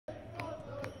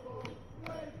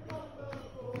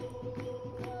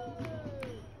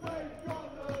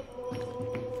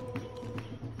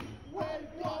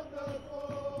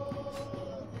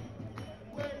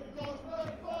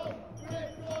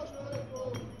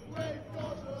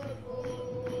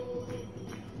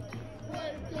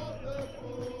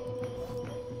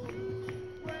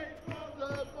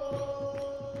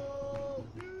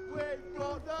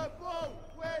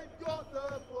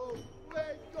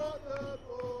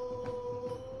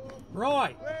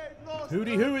Right.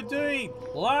 Hooty hoo indeed.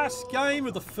 Last game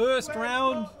of the first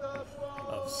round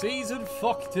of Season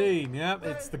 14. Yep,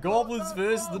 it's the Goblins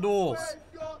versus the Norse.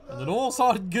 And the Norse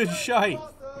are in good shape.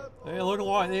 They look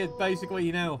like they're basically,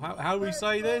 you know, how do we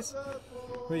say this?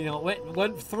 You know,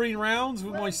 went 3 rounds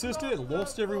with my sister and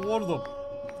lost every one of them.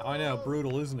 I know,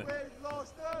 brutal, isn't it?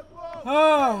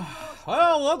 Well,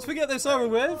 let's get this over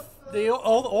with.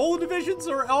 All the divisions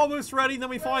are almost ready, then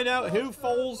we find out who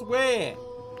falls where.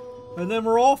 And then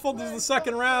we're off on to the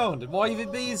second round. It might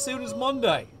even be as soon as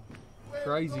Monday.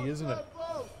 Crazy, isn't it?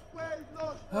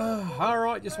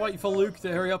 Alright, just waiting for Luke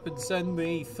to hurry up and send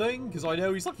the thing, because I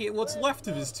know he's looking at what's left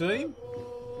of his team.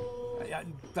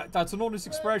 That's an honest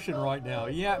expression right now.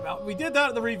 Yeah, we did that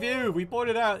in the review. We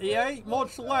pointed out, there ain't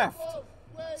much left.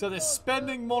 So they're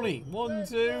spending money. 1,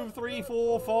 2, 3,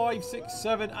 4, 5, 6,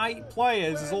 7, 8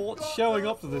 players is all that's showing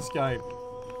up to this game.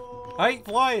 8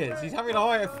 players. He's having to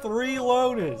hire 3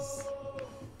 loners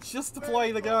just to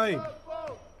play the game.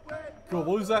 God,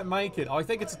 what does that make it? I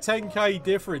think it's a 10k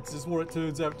difference is what it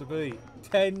turns out to be.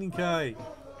 10k.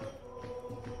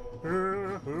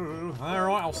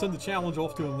 Alright, I'll send the challenge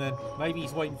off to him then. Maybe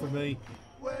he's waiting for me.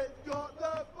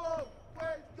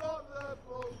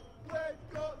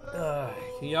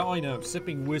 Yeah, I know.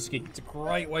 Sipping whiskey. It's a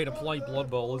great way to play Blood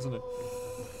Bowl, isn't it?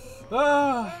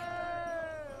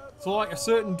 It's like a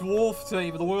certain dwarf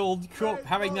team of the World Cup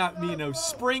having that, you know,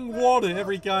 spring water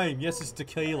every game. Yes, it's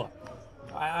tequila.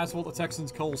 That's what the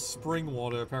Texans call spring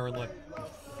water, apparently.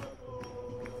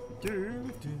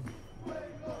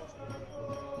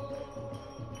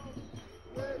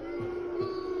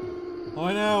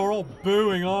 I know, we're all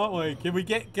booing, aren't we? Can we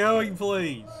get going,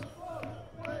 please?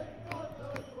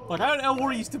 Like, I don't know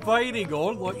what he's debating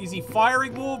on. Like, is he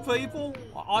firing more people?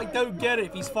 I don't get it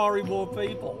if he's firing more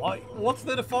people. Like, what's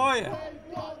there to fire?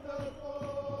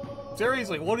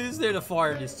 Seriously, what is there to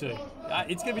fire in this team?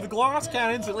 It's going to be the glass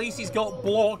cannons. At least he's got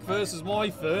block versus my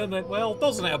firm that, well,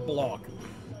 doesn't have block.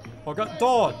 I've got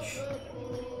dodge.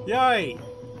 Yay.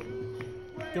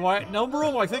 Do I outnumber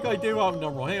them? I think I do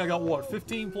outnumber them. I think I got, what,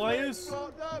 15 players?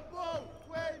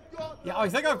 Yeah, I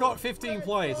think I've got 15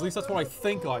 players. At least that's what I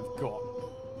think I've got.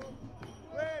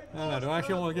 I don't know, do I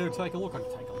actually want to go take a look? I can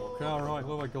take a look. Alright,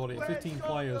 what have I got here? 15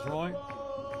 players, right?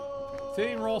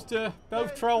 Team roster.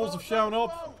 Both trolls have shown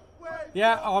up.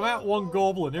 Yeah, I'm at 1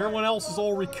 goblin. Everyone else is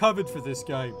all recovered for this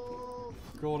game.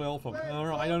 God help them.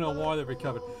 Alright, I don't know why they're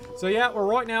recovered. So yeah, we're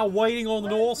right now waiting on the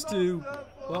Norse to,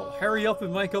 well, hurry up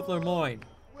and make up their mind.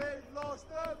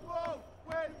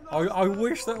 I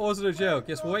wish that wasn't a joke.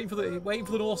 Yes, we're waiting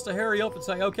for the Norse to hurry up and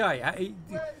say, okay,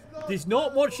 there's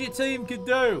not much your team can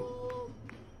do.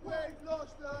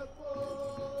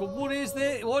 But what is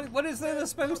there? What is there they're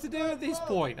supposed to do at this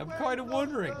point? I'm kind of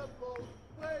wondering.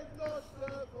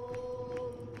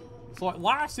 It's like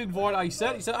last invite I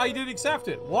sent, he said, I didn't accept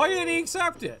it. Why didn't he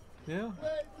accept it? Yeah.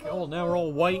 God, now we're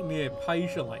all waiting here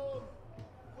patiently.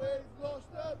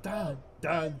 Dun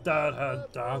dun dun dun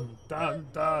dun dun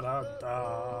dun dun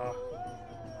dun.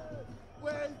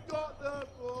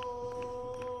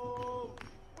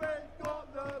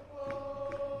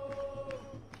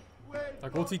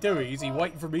 Like, what's he doing? Is he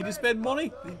waiting for me to spend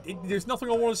money? There's nothing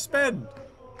I want to spend.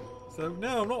 So,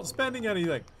 no, I'm not spending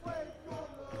anything.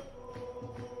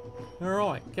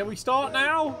 Alright, can we start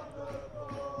now?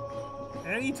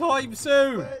 Anytime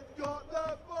soon.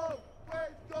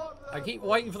 I keep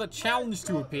waiting for the challenge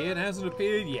to appear. It hasn't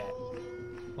appeared yet.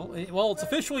 Well, it's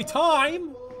officially time.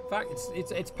 In fact,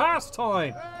 it's past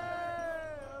time.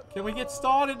 Can we get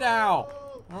started now?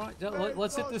 Alright,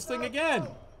 let's hit this thing again.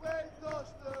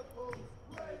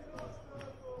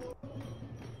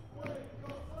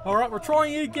 Alright, we're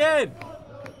trying it again.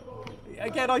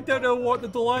 Again, I don't know what the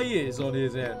delay is on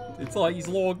his end. It's like he's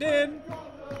logged in.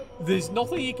 There's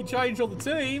nothing he can change on the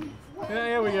team. Yeah,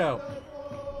 here we go.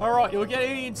 Alright, you'll get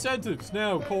any incentives?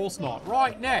 No, of course not.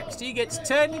 Right, next, he gets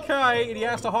 10k and he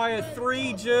has to hire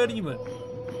 3 journeymen.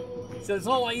 So it's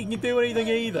not like he can do anything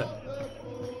either.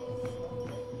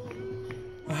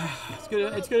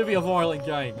 It's gonna be a violent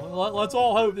game. Let's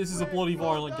all hope this is a bloody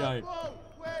violent game.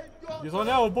 Because I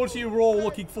know a bunch of you were all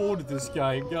looking forward to this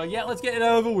game. Going, yeah, let's get it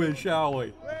over with, shall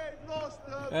we?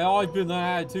 Yeah, I've been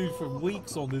that attitude for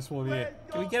weeks on this one here.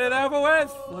 Can we get it over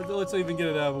with? Let's even get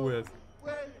it over with.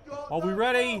 Are we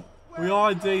ready? We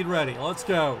are indeed ready. Let's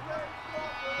go.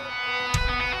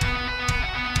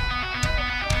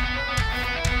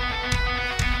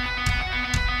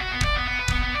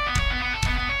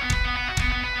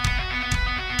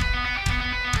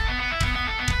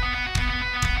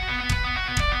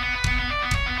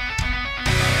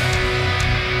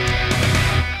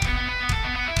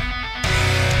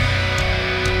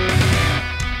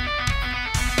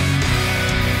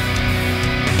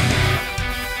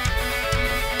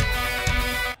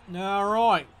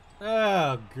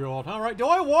 God. Alright, do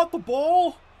I want the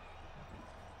ball?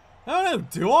 I don't know,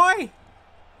 do I?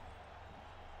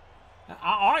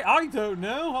 I don't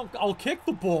know. I'll kick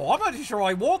the ball. I'm not sure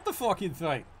I want the fucking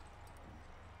thing.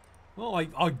 Well,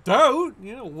 I don't.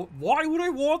 You know, why would I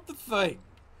want the thing?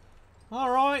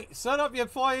 Alright, set up your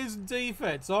players and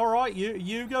defense. Alright,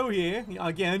 you go here.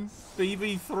 Again,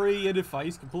 BB3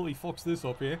 interface completely fucks this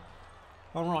up here.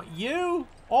 Alright, you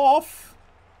off.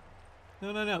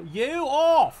 No. You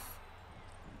off.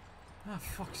 Ah,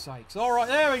 fuck's sakes. Alright,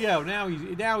 there we go.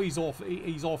 Now he's off.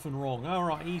 He's off and wrong.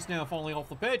 Alright, he's now finally off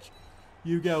the pitch.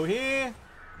 You go here.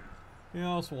 Who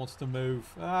else wants to move?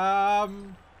 I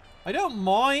don't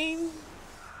mind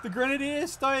the Grenadier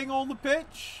staying on the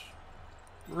pitch.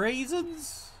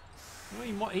 Reasons?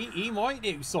 Well, he might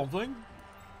do something.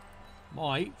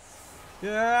 Might.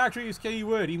 Yeah, actually, his key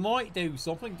word. He might do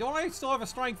something. Do I still have a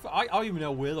strength? I don't even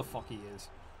know where the fuck he is.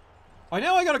 I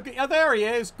know I got a... Oh, there he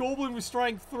is. Goblin with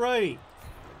strength 3.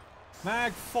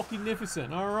 Mag fucking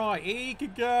nificent. Alright, he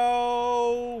could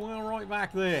go... Well, right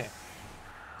back there.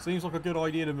 Seems like a good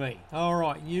idea to me.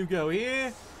 Alright, you go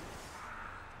here.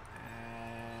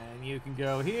 You can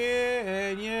go here,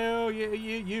 and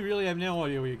you really have no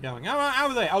idea where you're going.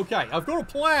 Over there. Okay, I've got a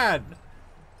plan.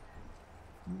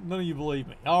 None of you believe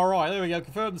me. Alright, there we go.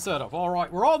 Confirm the setup.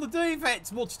 Alright, we're on the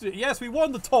defense. Yes, we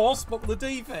won the toss, but the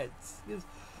defense. Yes.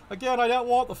 Again, I don't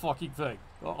want the fucking thing.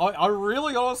 I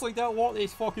really honestly don't want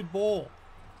this fucking ball.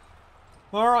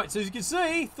 Alright, so as you can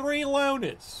see, 3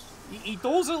 loners. He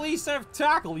does at least have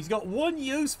tackle. He's got 1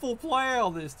 useful player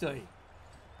on this team.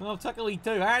 Well, technically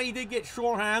 2. And he did get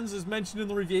short hands, as mentioned in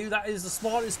the review. That is the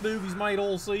smartest move he's made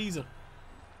all season.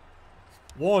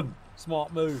 1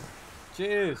 smart move.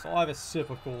 Cheers. I'll have a sip,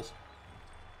 of course.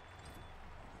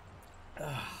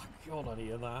 Oh, God, I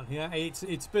hear that. Yeah,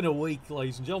 it's been a week,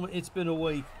 ladies and gentlemen. It's been a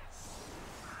week.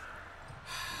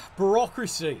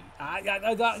 Bureaucracy.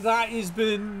 That has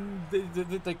been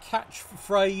the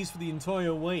catchphrase for the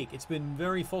entire week. It's been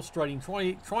very frustrating.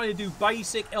 Trying to do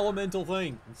basic elemental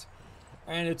things.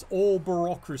 And it's all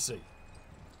bureaucracy.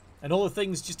 And other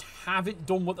things just haven't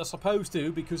done what they're supposed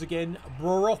to because, again,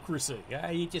 bureaucracy. Yeah,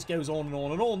 it just goes on and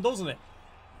on and on, doesn't it?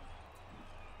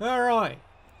 Alright.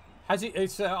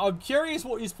 I'm curious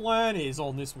what his plan is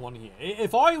on this one here.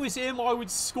 If I was him, I would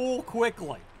score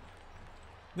quickly.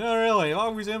 No, really. If I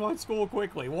was him, I'd score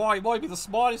quickly. Why? It might be the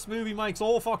smartest move he makes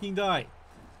all fucking day.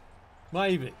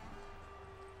 Maybe.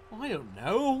 I don't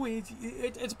know.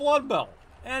 It's Blood Bowl.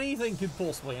 Anything could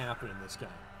possibly happen in this game.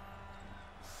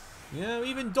 You know,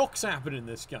 even ducks happen in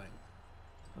this game.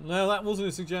 No, that wasn't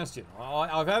a suggestion.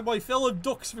 I've had my fill of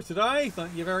ducks for today.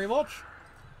 Thank you very much.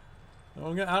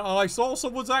 I saw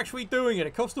someone's actually doing it.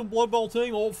 A custom Blood Bowl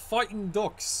team all fighting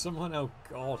ducks. Someone, oh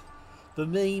God. The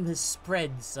meme has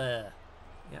spread, sir.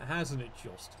 Yeah, hasn't it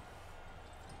just?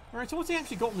 Alright, so what's he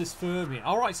actually got in this firm here?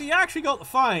 Alright, so he actually got the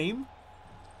fame.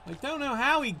 I don't know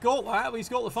how he got that, but he's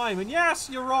got the fame. And yes,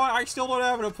 you're right, I still don't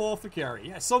have an apothecary.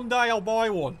 Yeah, someday I'll buy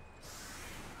one.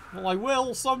 Well, I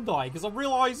will someday, because I'm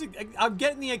realising I'm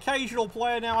getting the occasional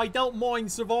player now. I don't mind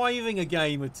surviving a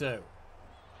game or 2.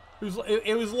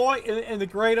 It was like in the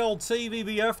great old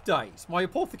TVBF days. My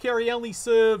apothecary only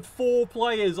served 4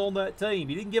 players on that team.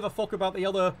 He didn't give a fuck about the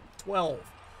other 12.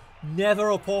 Never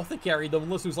apothecary them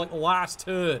unless it was like the last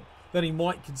turn. Then he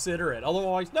might consider it.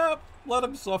 Otherwise, nope. Let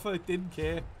him suffer. Didn't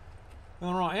care.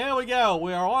 Alright, here we go.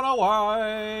 We are on our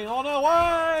way. On our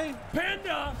way.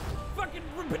 Panda! Fucking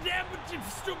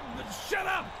shut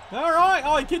up! Alright,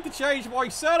 I get to change my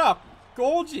setup.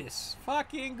 Gorgeous.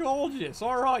 Fucking gorgeous.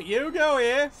 Alright, you go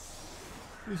here.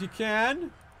 As you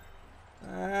can.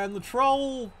 And the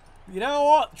troll... You know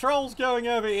what? Troll's going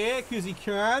over here because he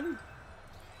can.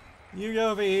 You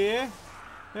go over here.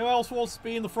 Who else wants to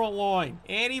be in the front line?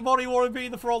 Anybody want to be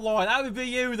in the front line? That would be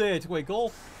you there,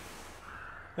 Twinkle.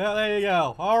 Yeah, there you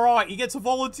go. Alright, he gets a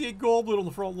volunteer goblin on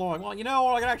the front line. Well, you know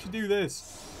what? I can actually do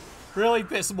this. Really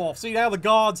piss him off. See now the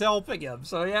guard's helping him.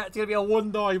 So yeah, it's going to be a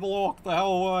 1-die block the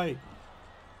whole way.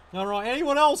 Alright,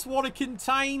 anyone else want to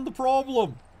contain the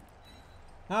problem?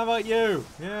 How about you?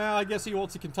 Yeah, I guess he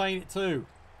wants to contain it too.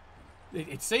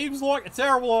 It seems like a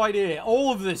terrible idea.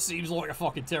 All of this seems like a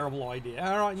fucking terrible idea.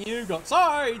 Alright, you got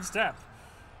sidestep.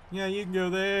 Yeah, you can go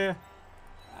there.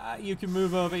 You can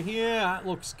move over here. That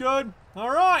looks good.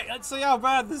 Alright, let's see how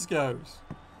bad this goes.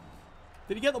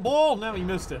 Did he get the ball? No, he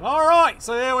missed it. Alright,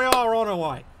 so here we are on our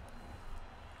way.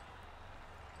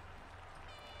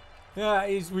 Yeah,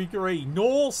 as we agree.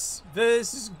 Norse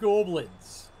versus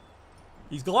Goblins.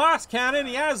 He's glass cannon,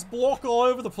 he has block all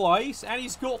over the place, and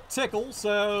he's got tickle,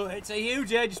 so it's a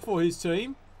huge edge for his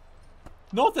team.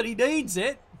 Not that he needs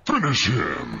it. Finish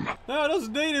him. No, it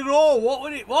doesn't need it at all.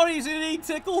 What does he need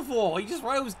tickle for? He just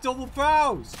throws double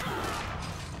pows.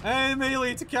 And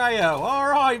immediately to KO.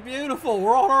 Alright, beautiful.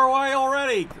 We're on our way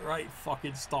already. Great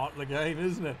fucking start to the game,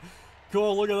 isn't it?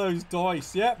 Cool, look at those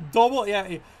dice. Yep, double,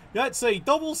 yeah. Let's see,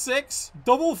 double 6,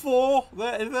 double 4,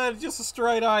 then just a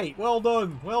straight 8. Well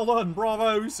done,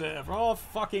 bravo, sir. Oh,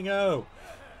 fucking oh.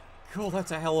 Cool,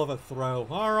 that's a hell of a throw.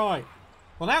 Alright.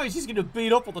 Well, now he's just going to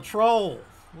beat up on the troll.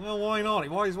 Well, why not? He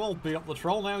might as well beat up the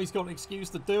troll. Now he's got an excuse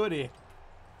to do it here.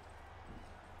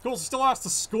 Of course, he still has to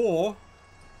score.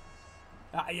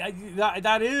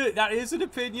 That is an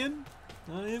opinion.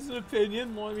 That is an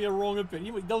opinion. Might be a wrong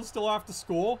opinion, but he does still have to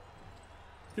score.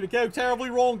 Could it go terribly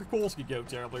wrong? Of course it could go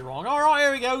terribly wrong. Alright,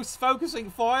 here we go. Focusing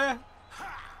fire.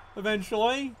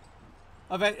 Eventually.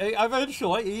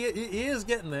 Eventually. He is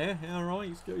getting there.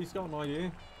 Alright, he's got an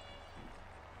idea.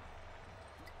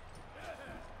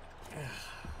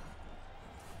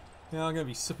 Yeah, I'm going to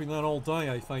be sipping that all day,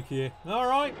 I think, here.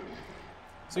 Alright.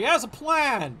 So he has a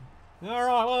plan.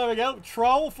 Alright, well, there we go.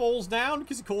 Troll falls down,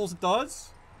 because of course it does.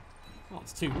 Oh,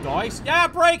 it's 2 dice. Yeah,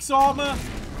 breaks armor.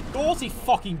 Of course he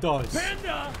fucking does.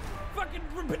 Panda! Fucking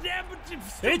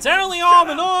it's only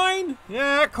armor 9!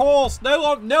 Yeah, of course.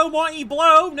 No mighty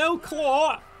blow, no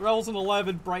claw. Rolls an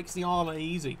 11, breaks the armor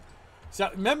easy. So,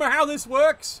 remember how this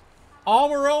works?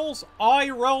 Armor rolls, I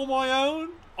roll my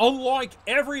own. Unlike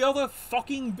every other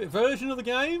fucking version of the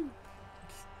game.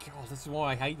 God, this is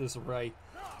why I hate this array.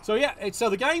 So yeah, so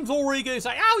the game's already going to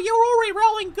say, oh, you're already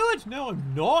rolling good. No,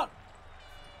 I'm not.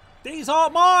 These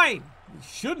aren't mine. They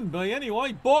shouldn't be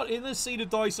anyway, but in this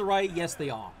seeded dice array, yes they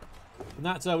are. And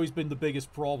that's always been the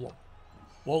biggest problem.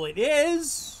 Well, it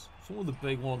is. It's one of the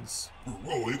big ones.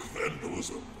 Heroic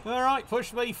vandalism. Alright,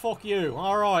 push me, fuck you.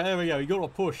 Alright, there we go, you got to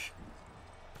push.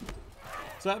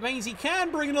 So that means he can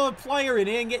bring another player in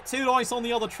here and get 2 dice on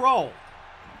the other troll.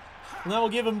 And that will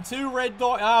give him 2 red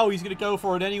dice. Oh, he's going to go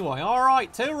for it anyway.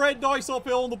 Alright, 2 red dice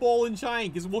uphill on the ball and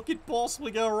chain. Because what could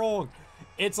possibly go wrong?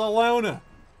 It's a loner.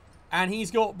 And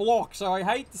he's got block. So I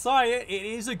hate to say it, it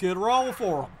is a good roll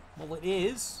for him. Well, it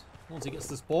is. Once he gets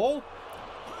this ball.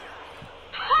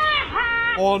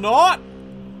 Or not.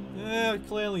 Yeah,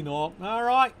 clearly not.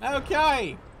 Alright,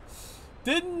 okay.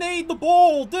 Didn't need the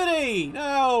ball, did he?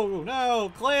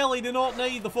 No, clearly did not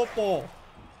need the football.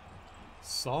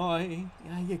 Sigh.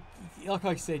 Yeah, like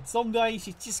I said, some days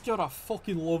you just gotta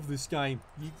fucking love this game.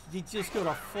 You just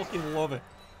gotta fucking love it.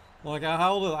 Like a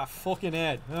hold of that fucking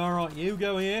head. Alright, you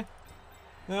go here.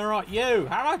 Alright, you.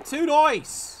 How about 2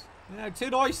 dice? Yeah, 2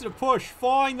 dice to the push.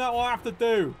 Fine, that will have to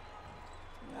do.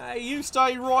 You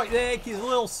stay right there, because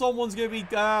little someone's gonna be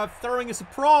throwing a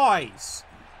surprise.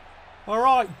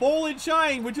 Alright, ball and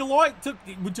chain. Would you like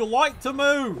to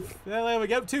move? There we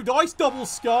go. 2 dice, double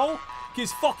skull.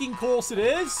 Because fucking course it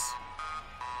is.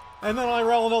 And then I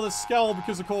roll another skull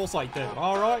because of course I do.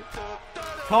 Alright.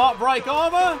 Can't break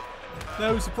armor.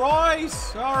 No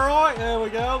surprise. Alright, there we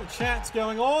go. Chat's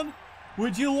going on.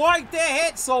 Would you like to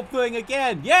hit something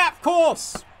again? Yeah, of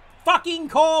course. Fucking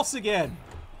course again.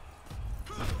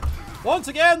 Once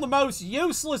again, the most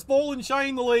useless ball and chain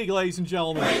in the league, ladies and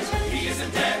gentlemen. He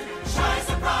isn't dead.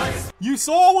 Surprise. You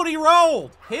saw what he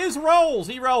rolled. His rolls.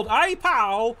 He rolled a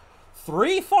pow,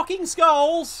 3 fucking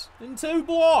skulls, and 2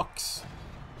 blocks.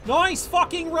 Nice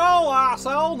fucking roll,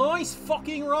 arsehole. Nice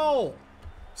fucking roll.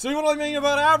 See what I mean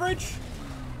about average?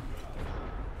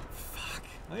 Fuck.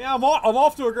 Yeah, I'm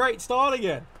off to a great start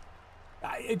again.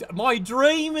 My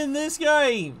dream in this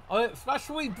game,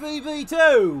 especially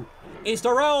BB2, is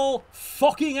to roll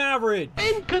fucking average.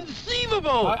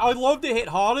 Inconceivable! I'd love to hit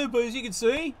harder, but as you can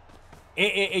see,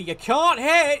 you can't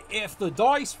hit if the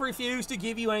dice refuse to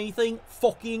give you anything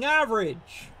fucking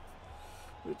average.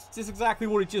 It's just exactly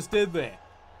what it just did there.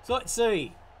 So let's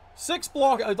see. 6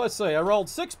 block, let's see, I rolled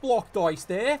 6 block dice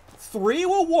there. 3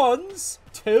 were 1s,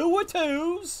 2 were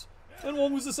 2s, and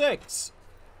 1 was a 6.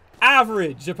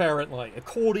 Average, apparently,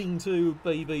 according to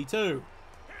BB2.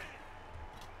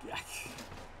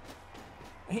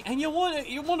 And you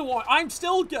wonder why. I'm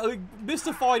still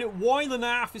mystified at why the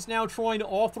NAF is now trying to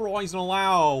authorize and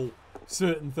allow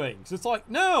certain things. It's like,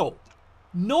 no,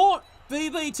 not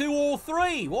BB2 or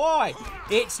 3. Why?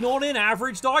 It's not an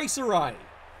average dice array,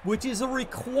 which is a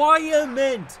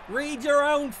requirement. Read your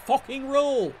own fucking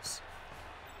rules.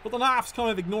 But the NAF's kind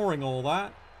of ignoring all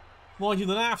that. Mind you,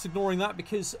 the NAF's ignoring that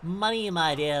because money,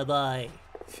 my dear boy.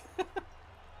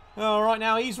 Alright,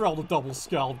 now he's rolled a double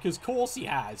skull, because of course he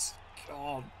has.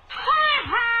 God.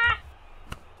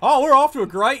 Oh, we're off to a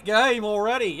great game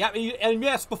already. Yep, and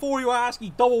yes, before you ask,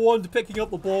 he double one to picking up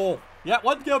the ball. Yep,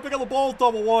 let's go pick up the ball,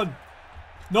 double one.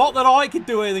 Not that I could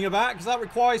do anything about, because that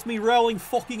requires me rolling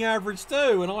fucking average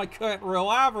too, and I can't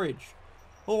roll average.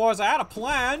 Otherwise, I had a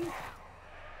plan.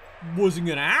 Wasn't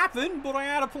going to happen, but I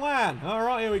had a plan.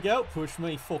 Alright, here we go. Push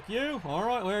me, fuck you.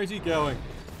 Alright, where is he going?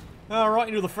 Alright,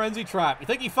 into the frenzy trap. You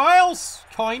think he fails?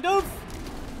 Kind of.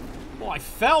 Well, I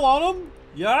fell on him.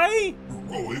 Yay?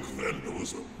 Heroic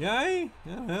vandalism. Yay?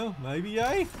 Yeah, well, maybe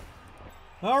yay.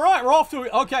 Alright, we're off to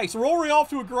a... Okay, so we're already off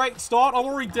to a great start. I'm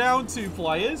already down 2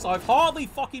 players. I've hardly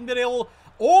fucking been able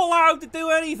or allowed to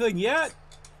do anything yet.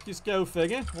 Just go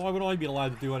figure. Why would I be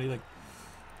allowed to do anything?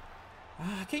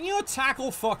 Can you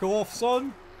tackle fuck off,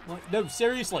 son? Like, no,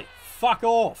 seriously. Fuck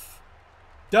off.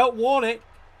 Don't want it.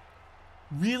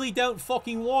 Really don't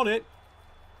fucking want it.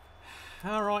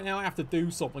 Alright, now I have to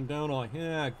do something, don't I?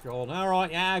 Yeah, God.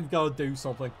 Alright, yeah, I've got to do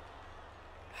something.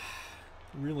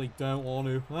 Really don't want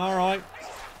to. Alright.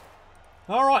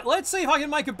 Alright, let's see if I can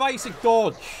make a basic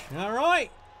dodge.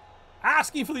 Alright.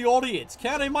 Asking for the audience.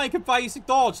 Can I make a basic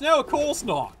dodge? No, of course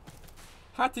not.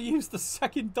 Had to use the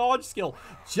second dodge skill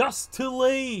just to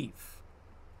leave.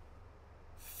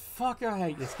 Fuck, I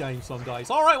hate this game some days.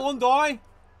 Alright, 1 die.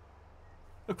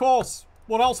 Of course.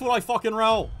 What else would I fucking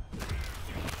roll?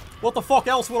 What the fuck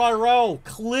else would I roll?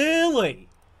 Clearly.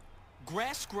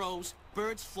 Grass grows,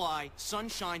 birds fly, sun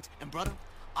shines, and brother,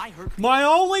 I heard... My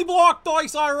only block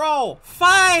dice I roll.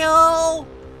 Fail!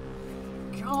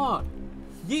 God.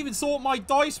 You even saw what my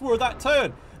dice were that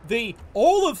turn.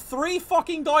 All of 3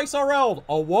 fucking dice I rolled.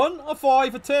 A 1, a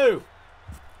 5, a 2.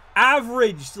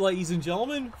 Average, ladies and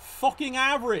gentlemen. Fucking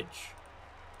average.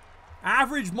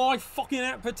 Average my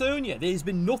fucking petunia. There's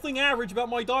been nothing average about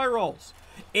my die rolls.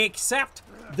 Except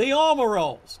the armor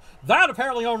rolls. That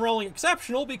apparently I'm rolling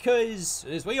exceptional because,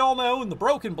 as we all know in the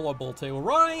Broken Blood Bowl 2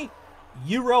 array,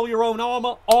 you roll your own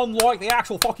armor unlike the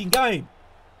actual fucking game.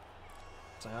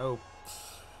 So...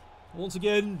 once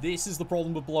again, this is the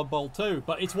problem with Blood Bowl 2,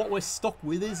 but it's what we're stuck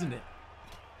with, isn't it?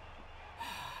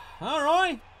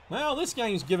 Alright. Well, this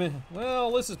game's giving...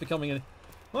 well, this is becoming a...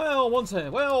 well, once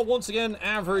again,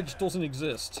 average doesn't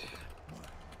exist.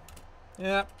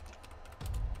 Yeah.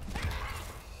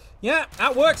 Yeah,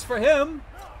 that works for him.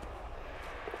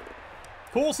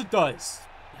 Of course it does.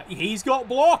 He's got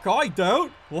block, I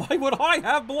don't. Why would I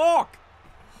have block?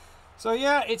 So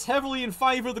yeah, it's heavily in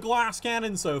favour of the glass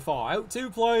cannon so far. Out 2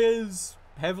 players,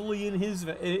 heavily in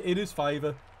his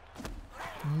favour.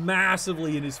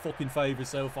 Massively in his fucking favour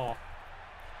so far.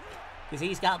 Because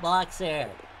he's got block, sir.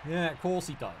 Yeah, of course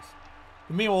he does.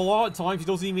 I mean, a lot of times he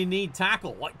doesn't even need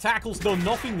tackle. Like, tackle's done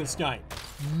nothing this game.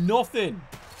 Nothing.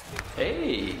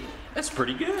 Hey, that's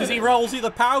pretty good. Because he rolls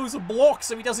either powers or blocks,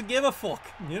 so he doesn't give a fuck,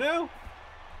 you know?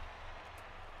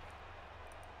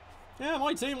 Yeah,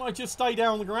 my team might just stay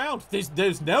down on the ground.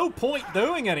 There's no point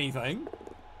doing anything.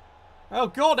 Oh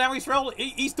god, now he's rolled.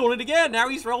 He's done it again. Now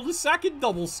he's rolled a second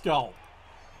double skull.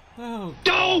 Oh.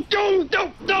 Don't.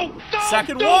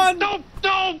 Second one.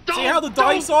 See how the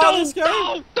dice are this game?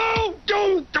 Oh,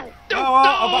 I'm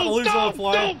about to lose another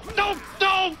player.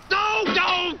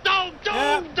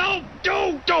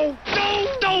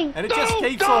 And it just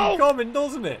keeps on coming,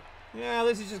 doesn't it? Yeah,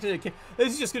 this is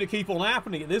just gonna keep on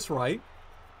happening at this rate.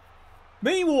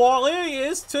 Meanwhile, here he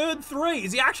is, turn 3.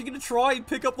 Is he actually going to try and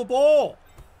pick up the ball?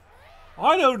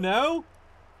 I don't know.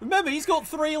 Remember, he's got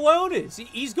 3 loners.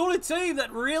 He's got a team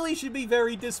that really should be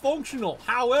very dysfunctional.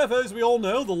 However, as we all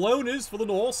know, the loners for the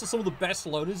Norse are some of the best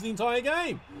loners in the entire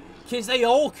game. Because they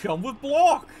all come with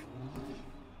block.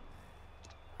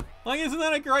 Like, isn't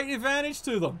that a great advantage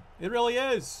to them? It really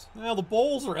is. Now, the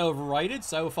balls are overrated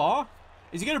so far.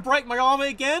 Is he going to break my army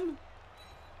again?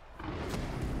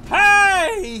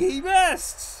 Hey! He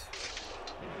missed!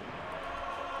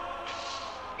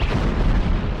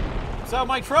 So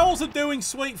my trolls are doing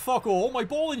sweet fuck all. My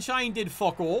ball and chain did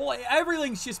fuck all.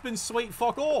 Everything's just been sweet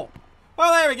fuck all.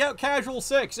 Well, there we go. Casual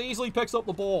 6. Easily picks up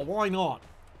the ball. Why not?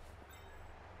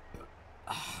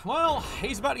 Well,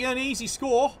 he's about to get an easy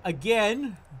score.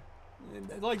 Again.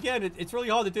 Again, it's really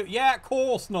hard to do. Yeah, of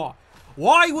course not.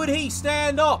 Why would he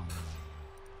stand up?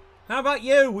 How about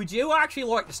you? Would you actually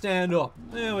like to stand up?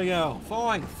 There we go.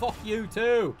 Fine. Fuck you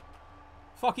too.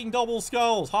 Fucking double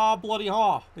skulls. Ha, bloody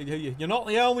ha. You're not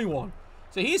the only one.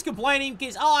 So he's complaining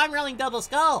because, oh, I'm rolling double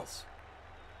skulls.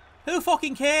 Who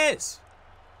fucking cares?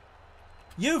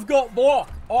 You've got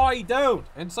block. I don't.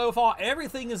 And so far,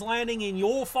 everything is landing in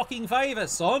your fucking favor,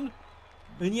 son.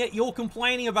 And yet you're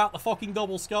complaining about the fucking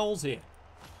double skulls here.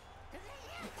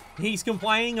 He's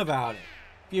complaining about it.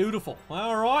 Beautiful.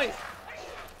 All right.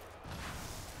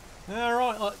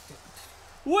 Alright, look.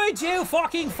 Would you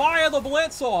fucking fire the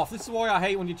blitz off? This is why I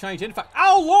hate when you change it. In fact,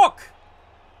 oh look!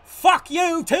 Fuck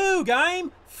you too,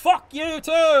 game! Fuck you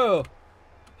too!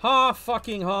 Ha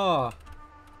fucking ha.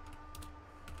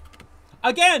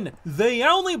 Again, the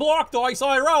only block dice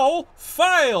I roll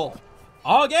fail.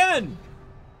 Again.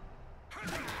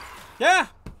 Yeah.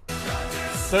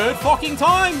 Third fucking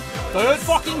time. Third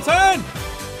fucking turn.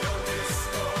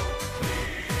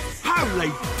 Holy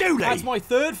dooly! That's my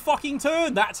third fucking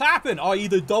turn. That's happened. I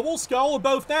either double skull or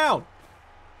both down.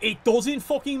 It doesn't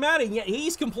fucking matter. Yet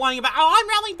he's complaining about, oh, I'm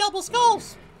rolling double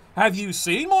skulls. Have you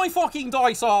seen my fucking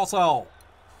dice, arsehole?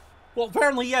 Well,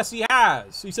 apparently, yes, he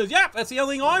has. He says, yep, that's the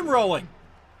only thing I'm rolling.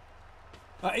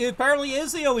 It apparently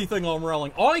is the only thing I'm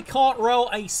rolling. I can't roll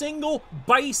a single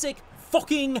basic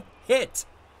fucking hit.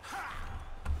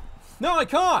 No, I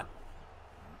can't.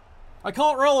 I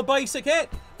can't roll a basic hit.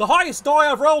 The highest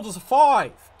die I've rolled is a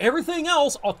 5. Everything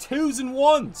else are 2s and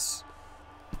 1s.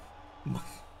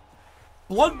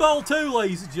 Blood Bowl 2,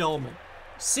 ladies and gentlemen.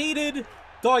 Seeded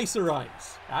dice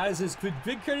arrays. As has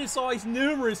been criticised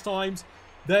numerous times,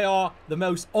 they are the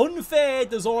most unfair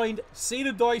designed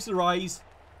seeded dice arrays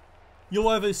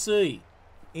you'll ever see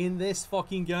in this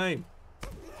fucking game.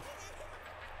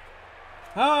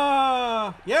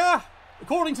 Yeah.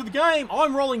 According to the game,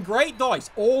 I'm rolling great dice.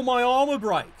 All my armor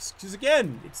breaks. Because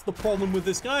again, it's the problem with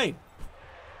this game.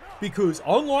 Because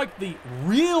unlike the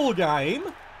real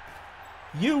game,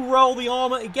 you roll the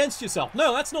armor against yourself.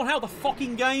 No, that's not how the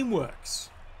fucking game works.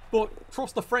 But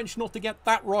trust the French not to get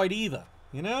that right either,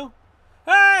 you know?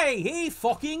 Hey, he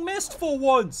fucking missed for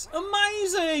once.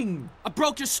 Amazing. I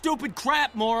broke your stupid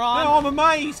crap, moron. No, I'm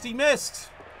amazed he missed.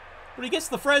 But he gets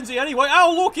the frenzy anyway.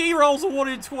 Oh, look, he rolls a 1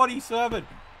 in 27.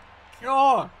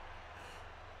 God.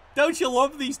 Don't you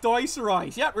love these dice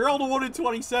arrays? Yep, we rolled a 1 in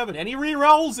 27, and he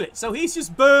re-rolls it. So he's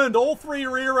just burned all 3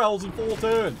 re-rolls in 4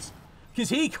 turns. Because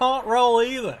he can't roll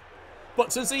either.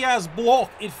 But since he has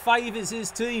block, it favours his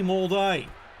team all day.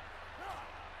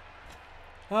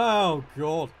 Oh,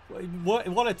 God.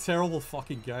 What a terrible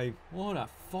fucking game. What a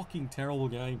fucking terrible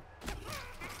game.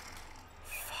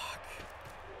 Fuck.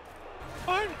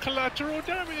 I'm collateral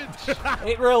damage.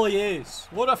 It really is.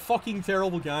 What a fucking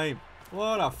terrible game.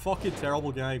 What a fucking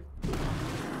terrible game.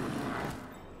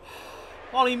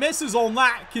 Well, he misses on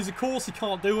that, because of course he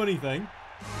can't do anything.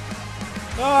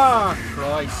 Oh,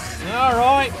 Christ.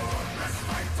 Alright.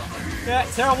 Yeah,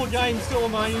 terrible game, still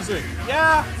amazing.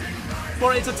 Yeah,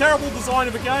 but it's a terrible design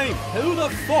of a game. Who the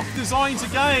fuck designs a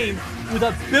game with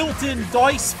a built-in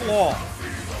dice flaw?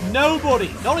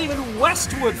 Nobody. Not even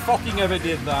Westwood fucking ever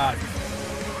did that.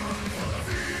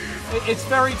 It's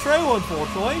very true,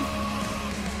 unfortunately.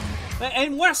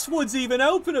 And Westwood's even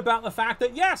open about the fact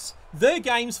that, yes, their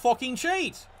games fucking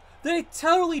cheat. They're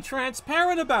totally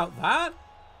transparent about that.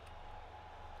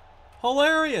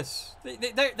 Hilarious.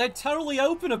 They're totally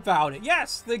open about it.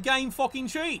 Yes, their game fucking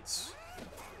cheats.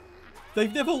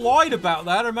 They've never lied about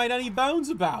that or made any bones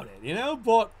about it, you know?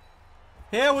 But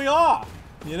here we are,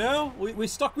 you know? We're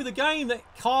stuck with a game that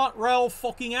can't roll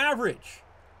fucking average.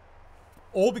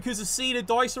 All because of seeded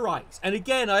dice arrays. And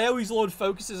again, I always love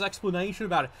Focus's explanation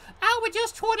about it. Oh, we're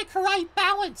just trying to create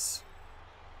balance.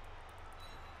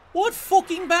 What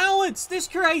fucking balance? This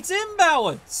creates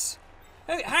imbalance.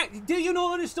 Do you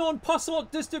not understand Poisson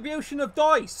distribution of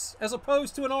dice as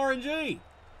opposed to an RNG?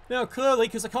 Now, clearly,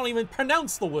 because I can't even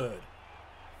pronounce the word.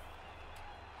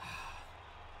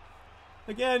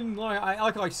 Again,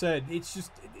 like I said, it's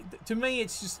just, to me,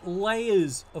 it's just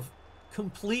layers of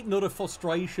complete and utter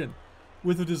frustration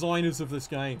with the designers of this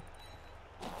game.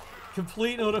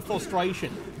 Complete and utter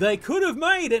frustration. They could have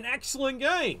made an excellent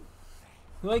game.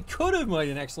 They could have made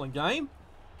an excellent game.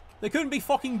 They couldn't be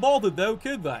fucking bothered, though,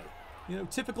 could they? You know,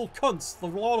 typical cunts, the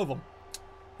lot of them.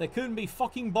 They couldn't be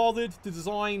fucking bothered to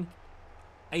design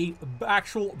a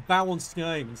actual balanced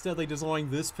game. Instead, they designed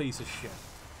this piece of shit.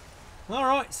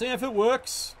 Alright, see if it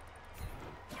works.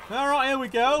 Alright, here we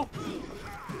go.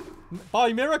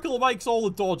 By miracle, makes all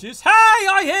the dodges. Hey,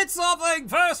 I hit something!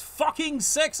 First fucking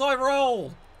 6 I've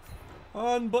rolled.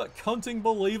 But cunting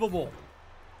believable.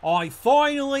 I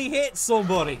finally hit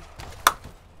somebody.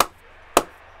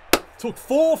 Took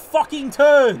 4 fucking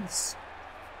turns.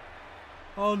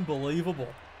 Unbelievable.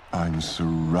 I'm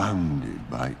surrounded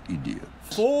by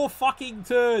idiots. 4 fucking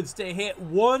turns to hit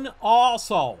 1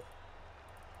 arsehole.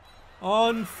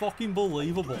 Unfucking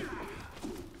believable.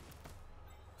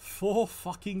 4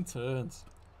 fucking turns.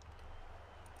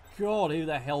 God, who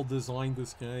the hell designed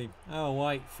this game? Oh,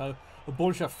 wait. A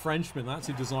bunch of Frenchmen, that's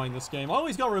who designed this game. I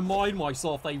always got to remind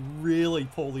myself they really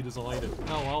poorly designed it.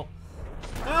 Oh, well.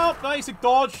 Well, basic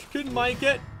dodge. Couldn't make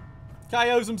it.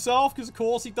 KOs himself, because of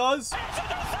course he does.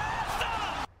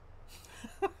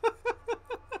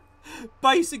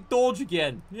 Basic dodge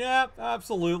again. Yeah,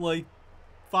 absolutely.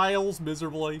 Fails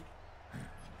miserably.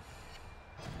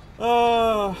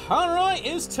 Alright,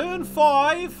 it's turn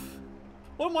 5.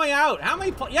 What am I out? How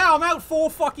many yeah, I'm out 4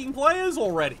 fucking players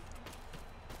already.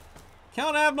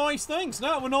 Can't have nice things.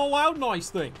 No, we're not allowed nice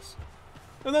things.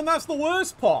 And then that's the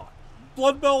worst part.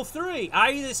 Blood Bowl 3.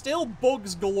 There's still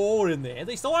bugs galore in there.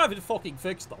 They still haven't fucking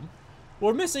fixed them.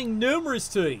 We're missing numerous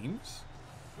teams.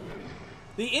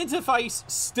 The interface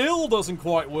still doesn't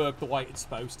quite work the way it's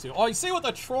supposed to. I see what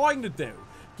they're trying to do.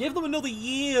 Give them another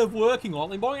year of working on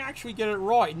it. They might actually get it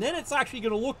right. And then it's actually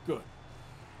going to look good.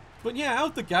 But yeah,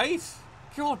 out the gate.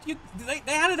 God, they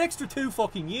had an extra 2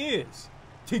 fucking years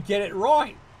to get it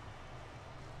right.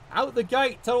 Out the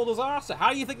gate, total disaster.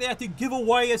 How do you think they had to give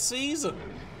away a season?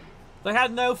 They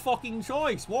had no fucking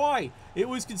choice. Why? It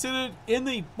was considered in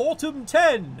the bottom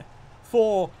 10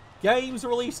 for games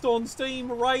released on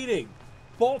Steam rating.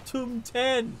 Bottom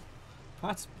 10.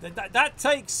 That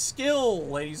takes skill,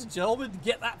 ladies and gentlemen, to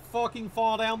get that fucking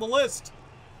far down the list.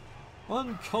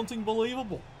 Uncunting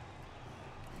believable.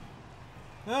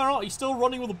 Alright, he's still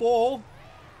running with the ball.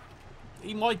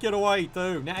 He might get away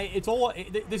too. Now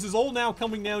this is all now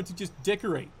coming down to just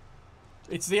dickery.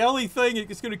 It's the only thing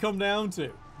it's going to come down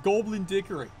to. Goblin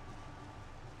dickery.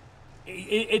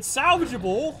 It's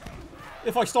salvageable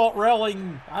if I start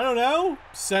railing, I don't know,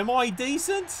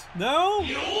 semi-decent? No?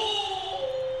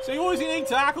 So what does he need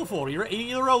tackle for? He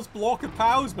either rolls block or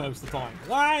pows most of the time.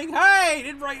 Lang, hey,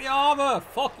 didn't break the armor.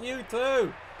 Fuck you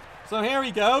too. So here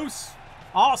he goes.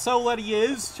 Arsehole that he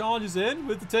is, charges in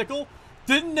with the tickle.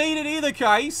 Didn't need it either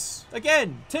case.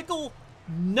 Again, tickle,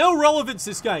 no relevance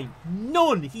this game.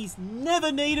 None. He's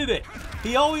never needed it.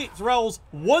 He always rolls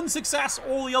 1 success,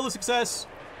 all the other success.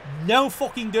 No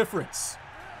fucking difference.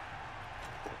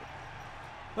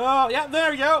 Yeah,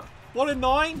 there we go. 1 in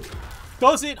 9.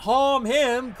 Does it harm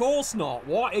him? Of course not.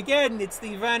 What? Again, it's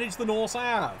the advantage the Norse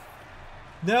have.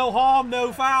 No harm,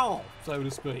 no foul, so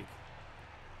to speak.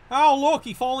 Oh, look,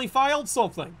 he finally failed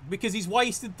something because he's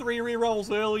wasted 3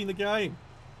 rerolls early in the game.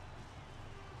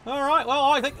 Alright, well,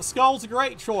 I think the skull's a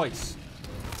great choice.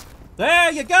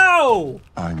 There you go!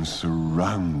 I'm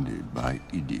surrounded by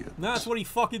idiots. That's what he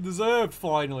fucking deserved,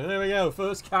 finally. There we go,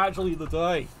 first casualty of the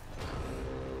day.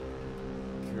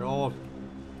 God.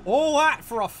 All that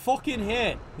for a fucking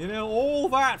hit. You know, all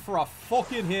that for a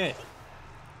fucking hit.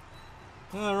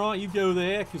 Alright, you go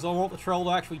there, because I want the troll to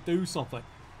actually do something.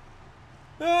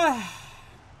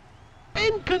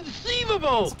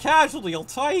 Inconceivable! It's a casualty, I'll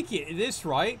take it. It is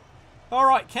right.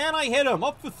 Alright, can I hit him?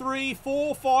 Up for 3,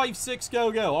 4, 5, 6,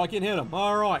 go. I can hit him.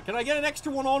 Alright, can I get an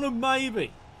extra one on him?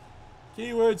 Maybe.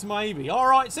 Keywords maybe.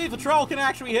 Alright, see if the troll can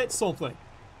actually hit something.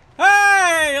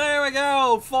 Hey, there we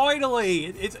go. Finally.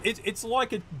 It's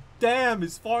like a dam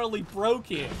is finally broke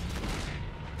here.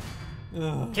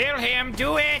 Ugh. Kill him,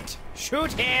 do it!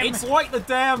 Shoot him! It's like the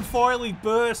dam finally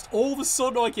burst. All of a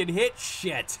sudden I can hit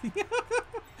shit.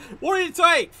 What did it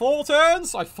take? 4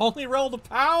 turns? I finally rolled a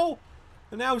POW?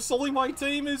 And now suddenly my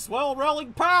team is, well,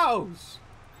 rolling POWs.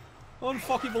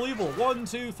 Unfucking believable. 1,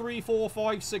 2, 3, 4,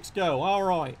 5, 6, go.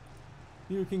 Alright.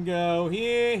 You can go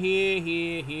here.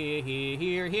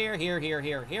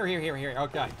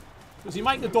 Okay. Does he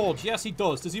make the dodge? Yes, he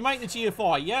does. Does he make the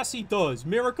GFI? Yes, he does.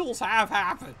 Miracles have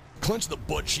happened. Clench the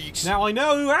butt cheeks. Now I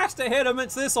know who has to hit him.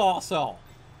 It's this arsehole.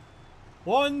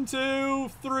 1, 2,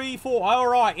 3, 4.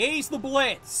 Alright, he's the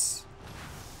blitz.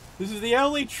 This is the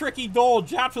only tricky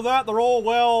dodge. After that, they're all,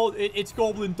 well, it's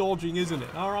goblin dodging, isn't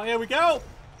it? Alright, here we go.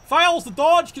 Fails the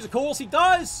dodge, because of course he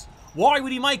does. Why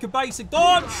would he make a basic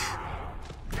dodge?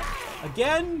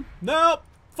 Again? Nope.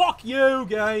 Fuck you,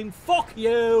 game. Fuck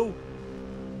you.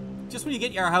 Just when you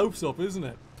get your hopes up, isn't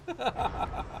it?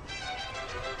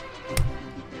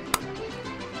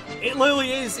 It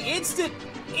literally is instant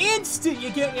you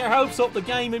get your hopes up, the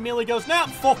game immediately goes, nah,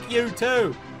 fuck you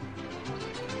too.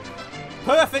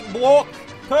 Perfect block,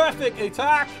 perfect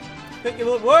attack. Think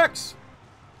it works?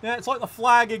 Yeah, it's like the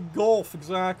flag in golf,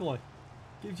 exactly.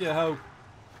 Gives you hope.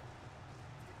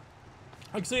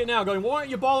 I can see it now going, why aren't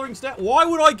you bothering stat? Why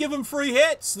would I give him free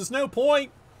hits? There's no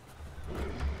point.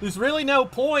 There's really no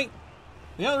point.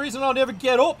 The only reason I'll never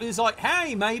get up is like,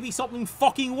 hey, maybe something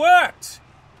fucking worked.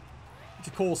 Which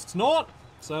of course it's not.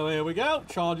 So here we go.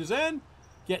 Charges in.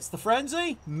 Gets the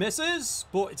frenzy. Misses.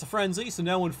 But it's a frenzy, so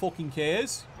no one fucking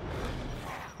cares.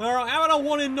 Alright, how about a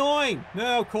 1 in 9?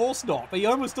 No, of course not. But he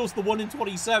almost does the 1 in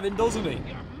 27, doesn't he?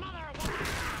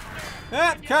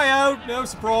 Yep, KO'd. No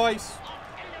surprise.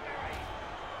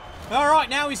 Alright,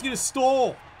 now he's going to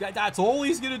stall. That's all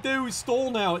he's going to do is stall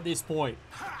now at this point.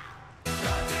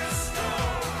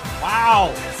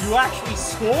 Wow, you actually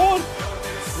scored?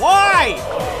 Why?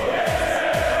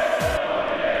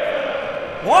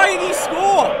 Why did he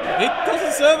score? It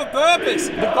doesn't serve a purpose.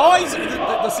 The guys,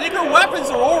 the secret weapons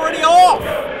are already off.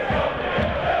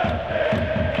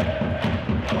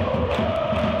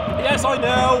 Yes, I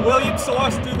know, William still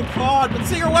has to do the card, but the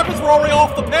secret weapons were already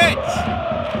off the pitch.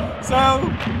 So,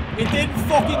 it didn't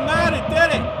fucking matter,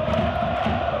 did it?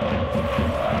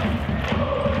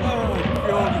 Oh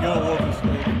god, you gotta love this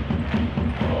game.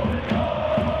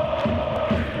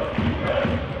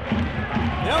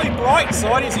 The only bright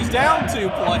side is he's down 2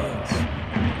 players.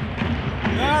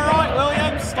 Alright,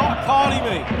 William, stop carding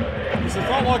me. Because it's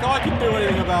not like I can do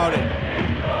anything about it.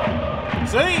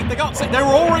 See, they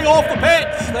were already off the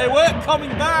pitch. They weren't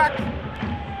coming back.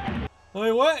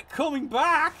 They weren't coming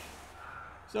back.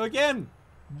 So again,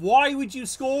 why would you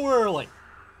score early?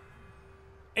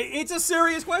 It's a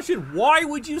serious question. Why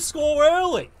would you score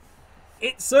early?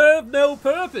 It served no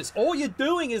purpose. All you're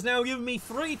doing is now giving me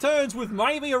 3 turns with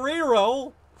maybe a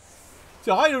reroll.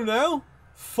 So I don't know.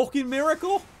 Fucking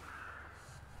miracle?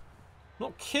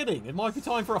 Not kidding. It might be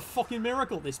time for a fucking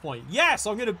miracle at this point. Yes,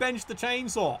 I'm going to bench the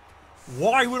chainsaw.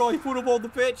 Why would I put him on the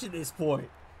pitch at this point?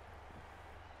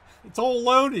 It's all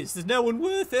loners. There's no one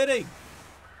worth hitting.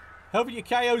 Hoping your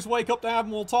KOs wake up to have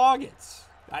more targets.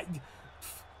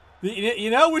 You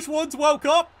know which ones woke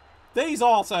up? These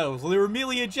arseholes. They were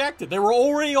immediately ejected. They were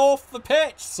already off the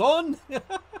pitch, son. They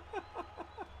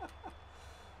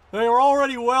were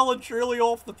already well and truly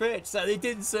off the pitch, so they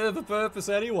didn't serve a purpose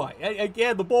anyway.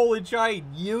 Again, the ball and chain,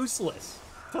 useless.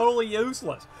 Totally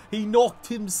useless. He knocked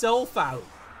himself out.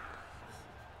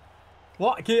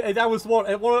 What? That was what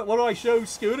did I show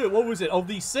Scooter? What was it? Of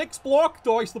the 6 block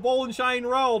dice the ball and chain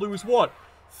rolled, it was what?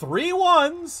 3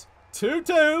 1s, 2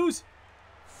 2s.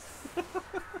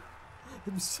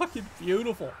 It was fucking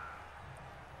beautiful.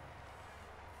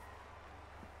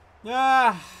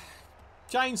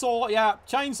 Chainsaw, yeah,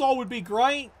 chainsaw would be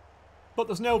great, but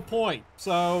there's no point.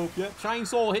 So, yeah,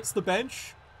 chainsaw hits the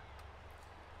bench.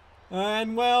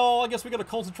 And, well, I guess we got to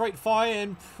concentrate fire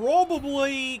and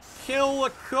probably kill a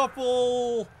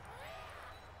couple...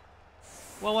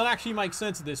 Well, it actually makes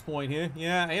sense at this point here.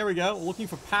 Yeah, here we go. Looking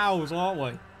for POWs, aren't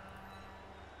we?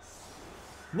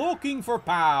 Looking for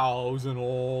POWs in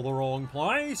all the wrong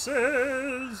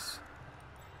places.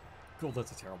 God,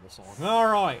 that's a terrible song.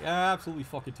 Alright, absolutely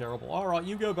fucking terrible. Alright,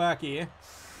 you go back here.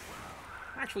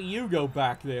 Actually, you go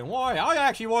back there. Why? I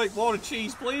actually want a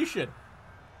cheese pleation.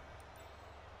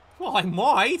 Well, I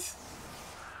might.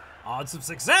 Odds of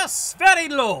success, very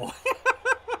low.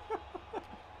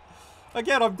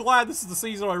 Again, I'm glad this is the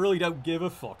season I really don't give a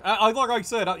fuck. Like I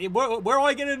said, where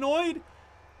I get annoyed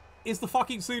is the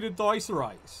fucking suited dice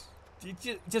race.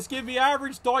 Just give me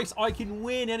average dice, I can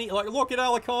win any... Like, look at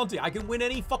Alicante, I can win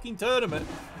any fucking tournament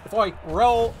if I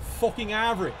roll fucking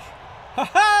average.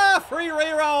 Haha, free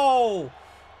reroll!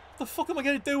 What the fuck am I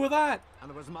going to do with that? And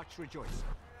there was much rejoicing.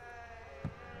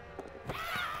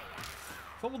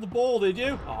 Fumbled the ball, did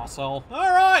you? Arsehole.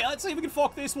 Alright, let's see if we can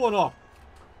fuck this one up.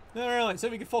 Alright, let's see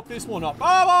if we can fuck this one up.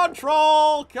 Come on,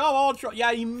 troll! Come on, troll!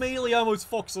 Yeah, he immediately almost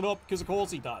fucks it up, because of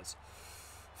course he does.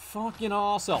 Fucking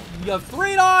arsehole. You have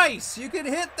 3 dice! You can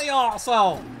hit the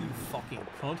arsehole! You fucking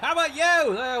cunt. How about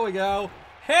you? There we go.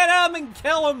 Hit him and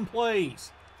kill him,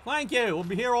 please. Thank you. We'll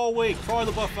be here all week. Try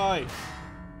the buffet.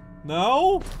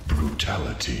 No?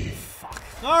 Brutality. Fuck.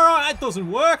 Alright, that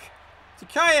doesn't work. It's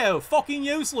a KO. Fucking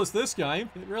useless, this game.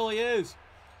 It really is.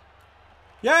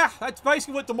 Yeah, that's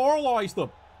basically what demoralized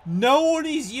them. No one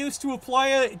is used to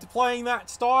playing that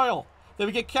style. They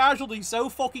would get casualties so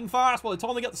fucking fast by the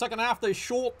time they get the second half, they're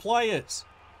short players.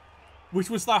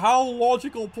 Which was the whole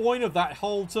logical point of that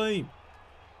whole team.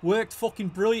 Worked fucking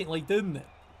brilliantly, didn't it?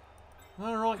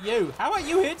 Alright, you. How about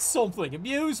you hit something?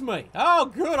 Amuse me. Oh,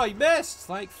 good, I missed.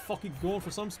 Thank fucking God for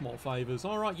some small favours.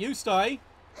 Alright, you stay.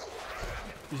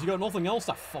 Because you got nothing else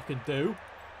to fucking do.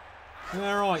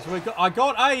 Alright, so I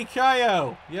got a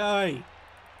KO. Yay.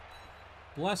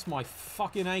 Bless my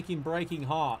fucking aching, breaking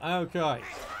heart. Okay.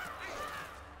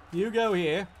 You go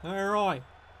here. Alright.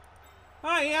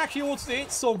 Hey, he actually wants to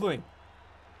hit something.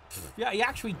 Yeah, he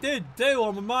actually did do.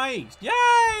 I'm amazed.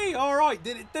 Yay! Alright,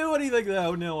 did it do anything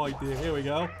though? No idea. Here we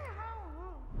go.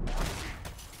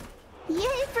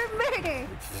 Yay for murder!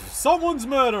 Someone's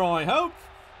murder, I hope.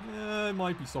 Yeah, it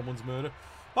might be someone's murder.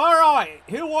 Alright,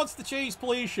 who wants the cheese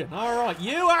pleation? Alright,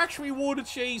 you actually want a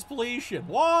cheese pleation.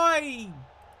 Why?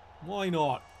 Why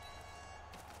not?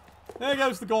 There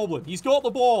goes the goblin. He's got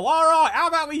the ball. Alright, how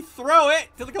about we throw it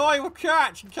to the guy who will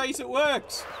catch in case it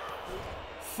works?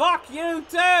 Fuck you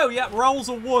too! Yep, rolls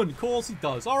a 1. Of course he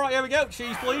does. Alright, here we go.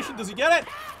 Cheese pleation. Does he get it?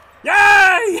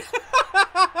 Yay!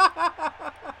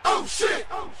 Oh shit!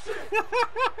 Oh shit!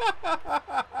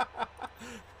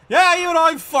 Yeah, even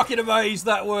I'm fucking amazed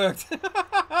that worked.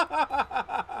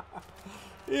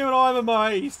 Even I'm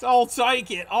amazed. I'll take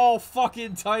it. I'll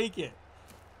fucking take it.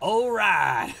 All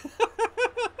right.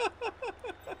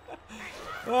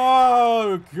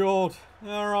 Oh god.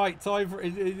 All right, time for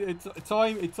it's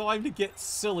time to get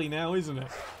silly now, isn't it?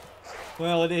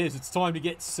 Well, it is. It's time to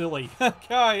get silly.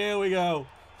 Okay, here we go.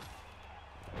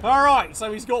 All right,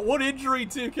 so he's got 1 injury,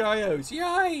 2 KOs.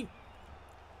 Yay!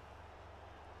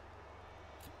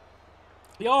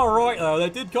 Yeah, alright though,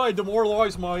 that did kind of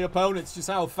demoralise my opponents, just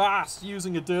how fast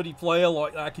using a dirty player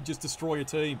like that could just destroy a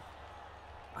team.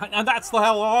 And that's the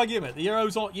whole argument. The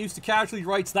heroes aren't used to casualty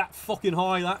rates that fucking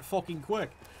high, that fucking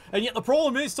quick. And yet the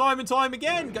problem is, time and time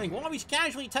again, going, why was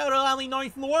casualty total only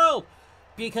 9th in the world?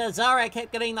 Because Zara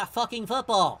kept getting that fucking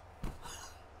football.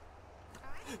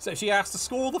 So she has to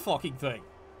score the fucking thing.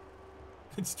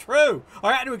 It's true.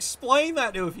 I had to explain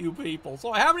that to a few people.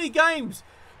 So how many games?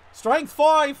 Strength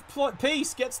 5,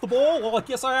 Peace gets the ball. Well, I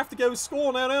guess I have to go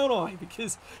score now, don't I?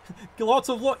 Because lots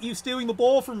of luck you stealing the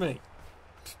ball from me.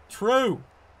 True.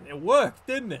 It worked,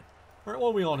 didn't it? Right, what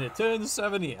are we on here? Turn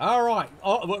 70. Alright.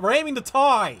 Oh, we're aiming to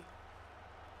tie.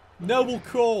 Noble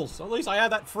calls. At least I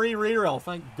had that free reroll.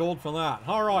 Thank God for that.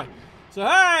 Alright. So,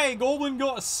 hey, Goblin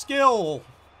got a skill.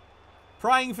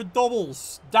 Praying for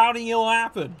doubles. Doubting it'll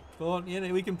happen. But, you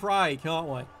know, we can pray, can't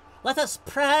we? Let us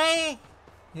pray.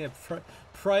 Yeah,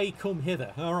 pray come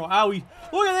hither. Alright. Oh,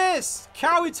 look at this.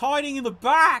 Coward's hiding in the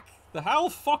back. The whole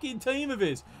fucking team of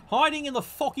his. Hiding in the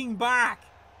fucking back.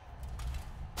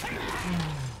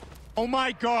 Oh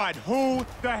my god, who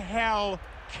the hell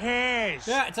cares?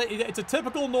 Yeah, it's a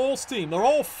typical Norse team. They're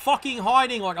all fucking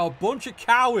hiding like a bunch of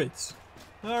cowards.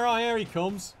 Alright, here he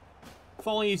comes.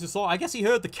 Finally, he's just like, I guess he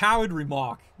heard the coward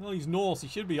remark. Well, he's Norse. He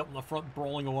should be up in the front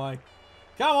brawling away.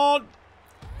 Come on.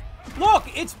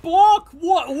 Look, it's block.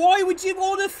 What? Why would you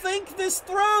want to think this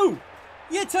through?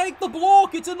 You take the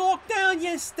block. It's a knockdown,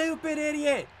 you stupid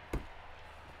idiot.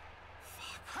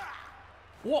 Fuck.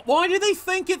 What? Why do they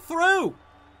think it through?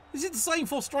 This is the same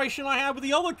frustration I had with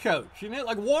the other coach. You know,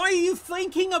 like, why are you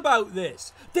thinking about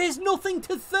this? There's nothing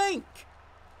to think.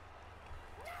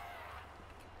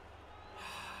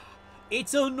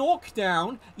 It's a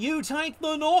knockdown. You take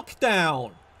the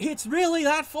knockdown. It's really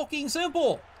that fucking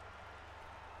simple.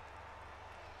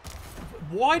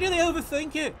 Why do they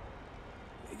overthink it?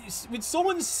 Would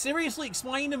someone seriously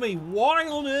explain to me why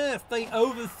on earth they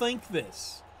overthink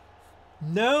this?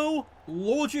 No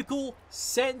logical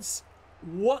sense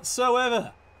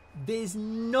whatsoever. There's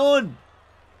none.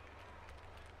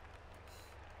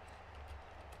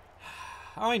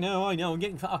 I know.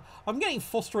 I'm getting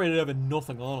frustrated over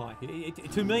nothing, aren't I?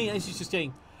 To me, this is just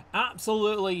getting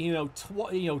absolutely,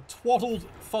 twaddled,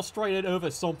 frustrated over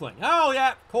something. Oh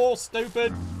yeah, of course,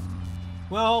 stupid.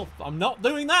 Well, I'm not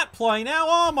doing that play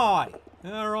now, am I?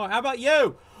 Alright, how about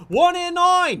you? 1 in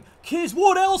 9! Kids,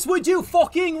 what else would you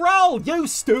fucking roll, you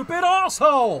stupid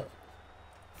asshole?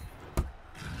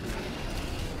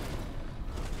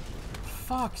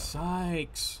 Fuck's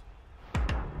sakes.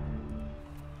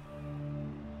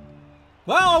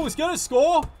 Well, I was gonna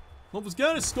score.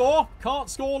 Can't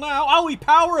score now. Oh, he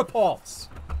power apports.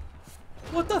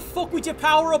 What the fuck would you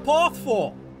power apport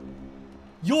for?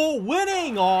 You're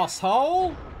winning,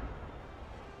 asshole!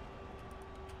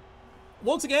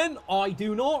 Once again, I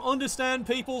do not understand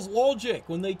people's logic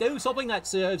when they do something that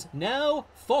serves no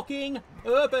fucking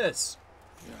purpose.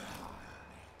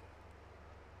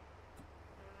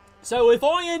 So if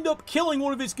I end up killing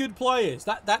one of his good players,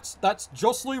 that's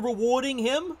justly rewarding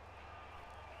him?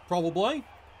 Probably.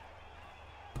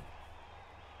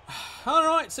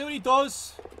 Alright, see what he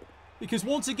does. Because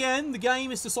once again, the game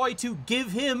has decided to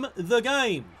give him the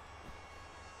game.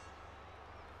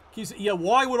 Because, yeah,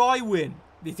 why would I win?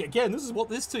 Again, this is what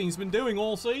this team's been doing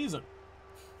all season.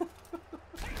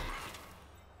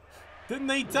 Didn't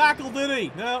need tackle, did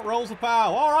he? No, rolls of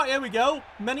power. Alright, here we go.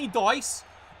 Many dice.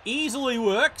 Easily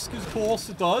works, because of course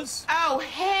it does. Oh,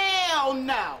 hell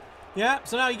no! Yeah,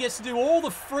 so now he gets to do all the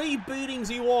free beatings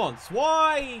he wants.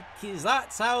 Why? Because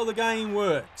that's how the game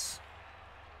works.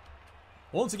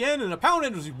 Once again, an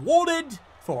opponent is rewarded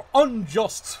for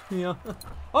unjust,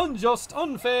 unjust,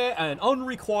 unfair, and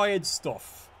unrequired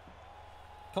stuff.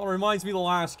 Kind of reminds me of the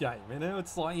last game,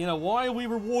 It's like, why are we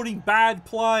rewarding bad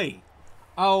play?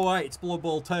 Oh, wait, it's Blood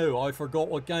Bowl 2. I forgot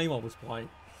what game I was playing.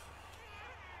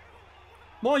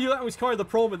 Mind you, that was kind of the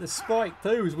problem with the spike,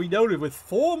 too, as we noted, with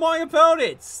 4 of my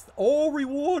opponents, all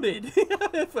rewarded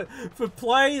for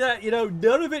play that,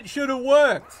 none of it should have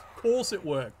worked. Of course it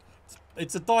worked.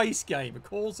 It's a dice game. Of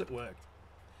course it worked.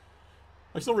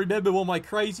 I still remember one of my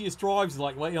craziest drives.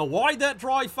 Like, why'd that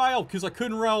drive fail? Because I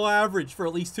couldn't roll average for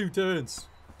at least 2 turns.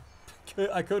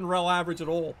 I couldn't roll average at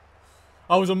all.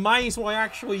 I was amazed when I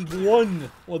actually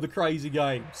won one of the crazy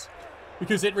games.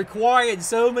 Because it required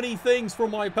so many things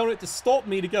from my opponent to stop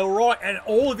me to go right, and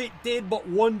all of it did but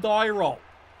one die roll.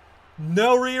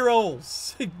 No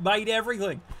rerolls. It made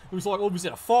everything. It was like, what was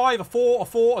it, a 5, a 4, a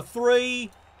 4, a 3?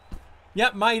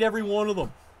 Yep, made every one of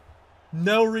them.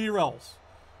 No rerolls.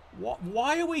 What?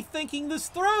 Why are we thinking this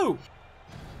through?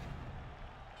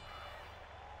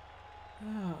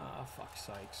 Ah, fuck's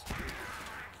sakes.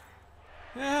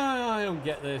 Yeah, I don't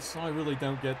get this. I really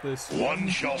don't get this. One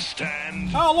shall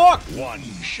stand. Oh, look! One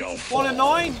shall fall. 1 and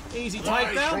 9. Easy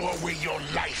takedown. Why throw away your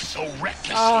life so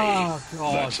recklessly? Oh,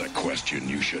 God. That's a question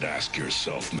you should ask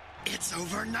yourself. It's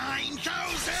over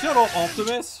 9,000! Shut up,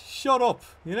 Optimus. Shut up.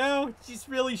 You know, just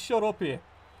really shut up here.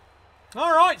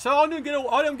 Alright, so I don't get a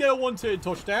 1-turn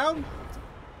touchdown.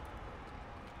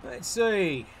 Let's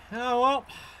see. Oh, well,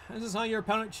 this is how your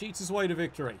opponent cheats his way to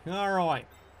victory. Alright.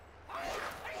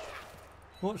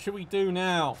 What should we do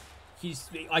now?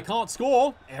 I can't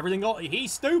score.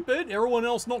 He's stupid. Everyone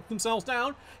else knocked themselves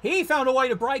down. He found a way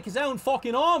to break his own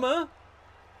fucking armor.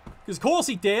 Because of course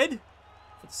he did.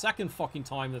 For the second fucking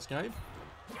time this game.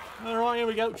 Alright, here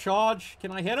we go. Charge.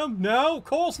 Can I hit him? No, of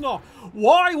course not.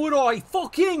 Why would I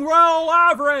fucking roll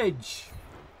average?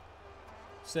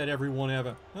 Said everyone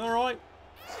ever. Alright.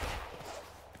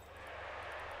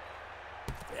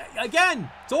 Again,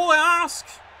 it's all I ask.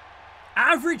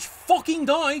 Average fucking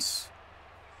dice.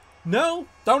 No,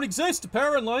 don't exist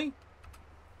apparently.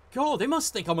 God, they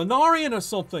must think I'm an Aryan or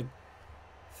something.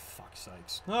 Fuck's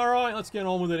sakes. Alright, let's get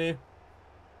on with it here.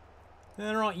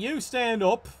 Alright, you stand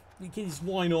up. Because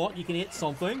why not? You can hit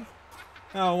something.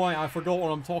 Oh wait, I forgot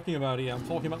what I'm talking about here. I'm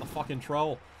talking about the fucking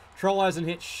troll. Troll hasn't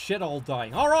hit shit all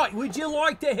day. Alright, would you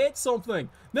like to hit something?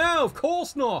 No, of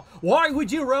course not. Why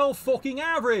would you roll fucking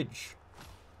average?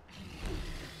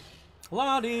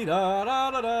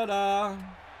 La-dee-da-da-da-da-da.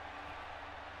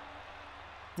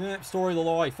 Yep, story of the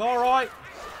life. Alright.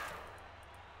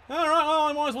 Alright, well,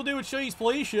 I might as well do a cheese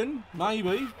pleation.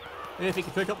 Maybe. If he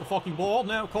can pick up the fucking ball.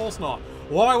 No, of course not.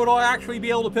 Why would I actually be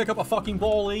able to pick up a fucking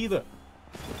ball either?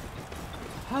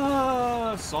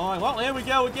 Ah, sign. Well, here we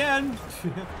go again.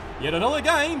 Yet another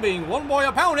game being won by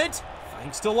opponent.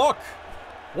 Thanks to luck.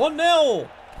 1-0.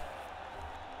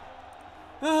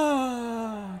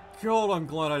 Ah, God, I'm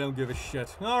glad I don't give a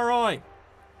shit. Alright.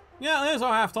 Yeah, there's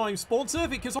our halftime sponsor,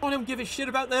 because I don't give a shit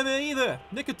about them either.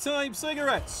 Nicotine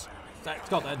cigarettes. That's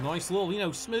got that nice little, you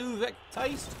know, smooth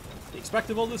taste. The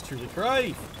expected others truly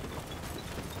crave.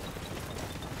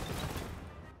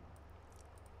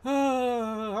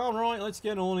 Alright, let's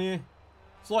get on here.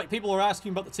 It's like people are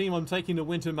asking about the team I'm taking to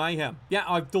Winter Mayhem. Yeah,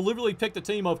 I've deliberately picked a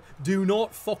team of do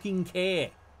not fucking care.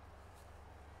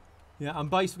 Yeah, I'm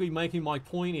basically making my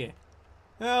point here.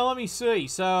 Let me see.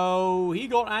 So, he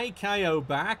got a KO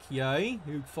back. Yay.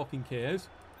 Who fucking cares?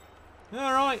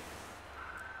 Alright.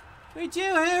 Would you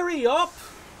hurry up?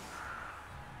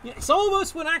 Yeah, some of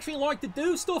us would actually like to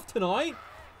do stuff tonight.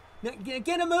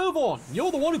 Get a move on.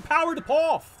 You're the one who powered the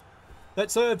path. That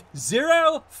served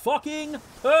zero fucking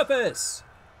purpose.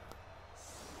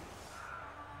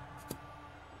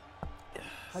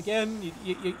 Again,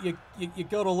 you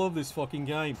gotta love this fucking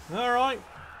game. Alright.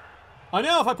 I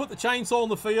know if I put the chainsaw on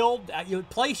the field, you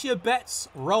place your bets,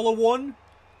 roll a 1.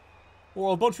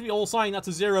 Or a bunch of you all saying that's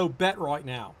a 0 bet right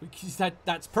now. Because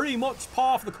that's pretty much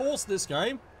par for the course of this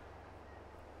game.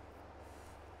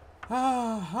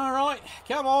 Alright,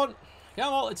 come on.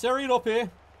 Come on, let's hurry it up here.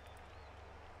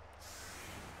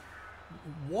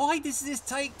 Why does this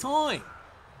take time?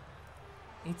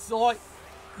 It's like,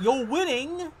 you're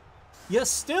winning. You're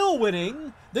still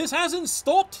winning. This hasn't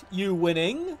stopped you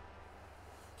winning.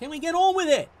 Can we get on with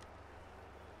it?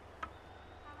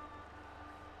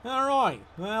 Alright.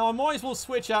 Well, I might as well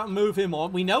switch out and move him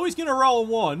on. We know he's going to roll a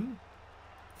 1.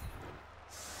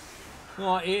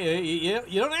 Well, you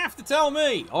don't have to tell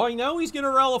me. I know he's going to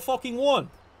roll a fucking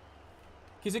 1.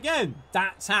 Because again,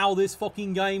 that's how this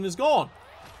fucking game has gone.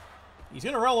 He's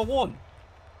going to roll a 1.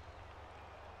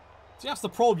 See, that's the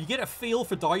problem. You get a feel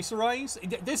for dice arrays.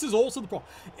 This is also the problem.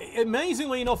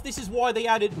 Amazingly enough, this is why they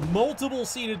added multiple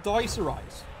seeded dice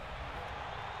arrays.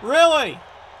 Really?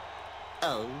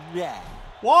 Oh, yeah.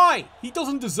 Why? He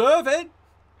doesn't deserve it.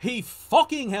 He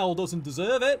fucking hell doesn't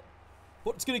deserve it.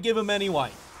 But it's going to give him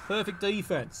anyway. Perfect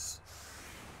defense.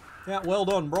 Yeah, well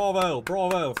done. Bravo.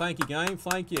 Bravo. Thank you, game.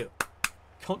 Thank you.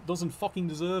 Cunt doesn't fucking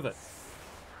deserve it.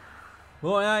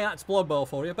 Well, yeah, that's Blood Bowl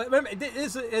for you. But remember,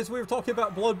 as we were talking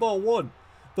about Blood Bowl 1,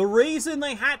 the reason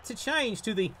they had to change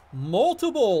to the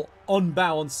multiple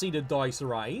unbalanced seeded dice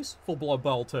arrays for Blood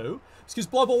Bowl 2 is because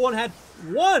Blood Bowl 1 had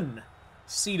 1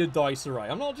 seeded dice array.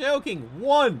 I'm not joking.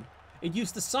 1. It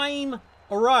used the same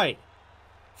array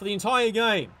for the entire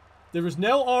game. There was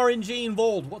no RNG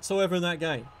involved whatsoever in that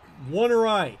game. One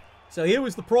array. So here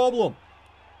was the problem.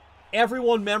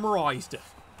 Everyone memorized it.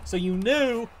 So you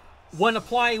knew when a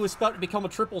play was about to become a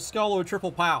triple skull or a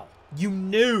triple pal. You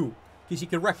knew, because you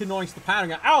could recognize the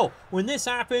pattern. Oh, when this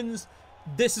happens,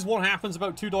 this is what happens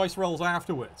about 2 dice rolls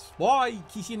afterwards. Why?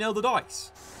 Because you know the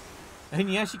dice.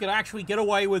 And yes, you could actually get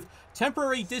away with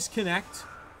temporary disconnect,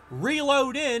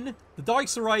 reload in, the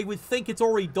dice array would think it's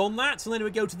already done that, so then it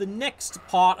would go to the next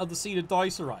part of the seeded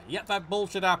dice array. Yep, that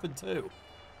bullshit happened too.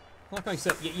 Like I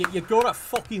said, you gotta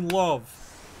fucking love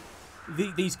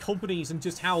these companies and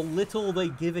just how little they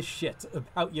give a shit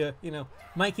about you know,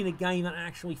 making a game that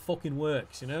actually fucking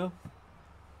works, you know?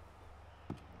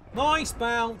 Nice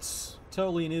bounce.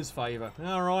 Totally in his favour.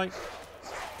 Alright.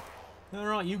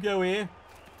 Alright, you go here.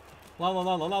 La la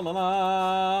la la la la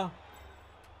la.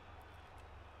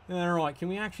 Alright, can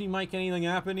we actually make anything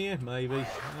happen here? Maybe.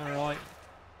 Alright.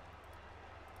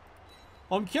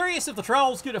 I'm curious if the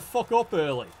Troll's gonna fuck up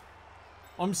early.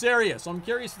 I'm serious. I'm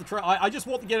curious if the Troll... I just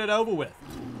want to get it over with.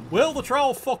 Will the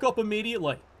Troll fuck up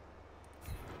immediately?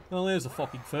 Well, there's a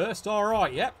fucking first.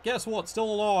 Alright, yep. Guess what?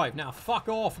 Still alive. Now, fuck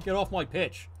off and get off my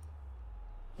pitch.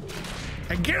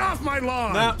 And get off my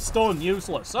lawn! Nah, stun.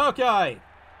 Useless. Okay.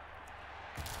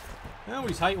 I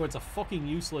always hate when it's a fucking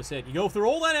useless hit. You go through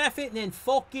all that effort and then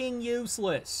fucking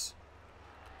useless.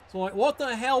 It's like, what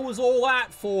the hell was all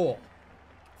that for?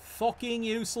 Fucking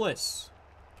useless.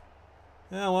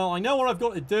 Yeah, well, I know what I've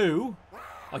got to do.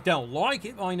 I don't like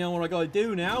it, but I know what I got to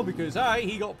do now because, hey,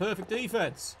 he got perfect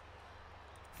defense.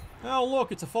 Oh,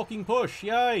 look, it's a fucking push.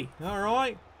 Yay.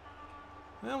 Alright.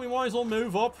 Well, we might as well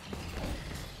move up.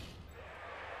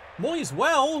 Might as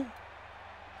well. What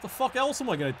the fuck else am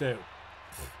I going to do?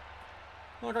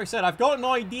 Like I said, I've got an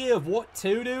idea of what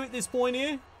to do at this point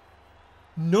here.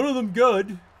 None of them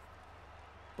good.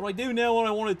 But I do know what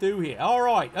I want to do here.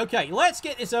 Alright, okay, let's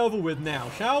get this over with now,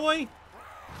 shall we?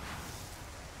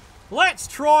 Let's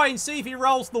try and see if he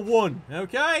rolls the 1,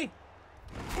 okay?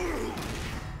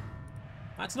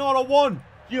 That's not a 1.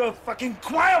 You're a fucking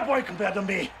choir boy compared to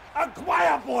me. A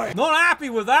choir boy! Not happy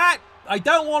with that. I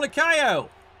don't want a KO.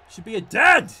 Should be a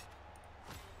dead.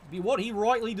 Be what he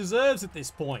rightly deserves at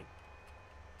this point.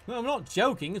 No, I'm not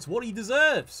joking. It's what he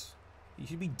deserves. He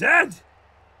should be dead.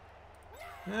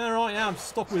 Alright, now I'm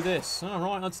stuck with this.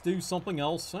 Alright, let's do something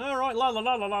else. Alright, la la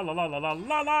la la la la la la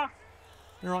la la.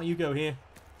 Alright, you go here.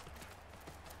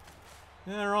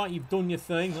 Alright, you've done your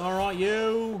thing. Alright,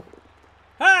 you.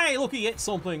 Hey, look, he hit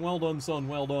something. Well done, son.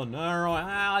 Well done.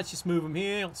 Alright, let's just move him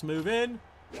here. Let's move in.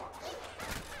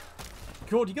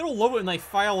 God, you gotta love it when they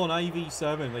fail on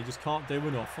AV7. They just can't do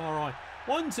enough. Alright.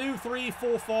 1, 2, 3,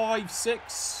 4, 5,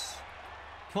 6.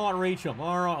 Can't reach him.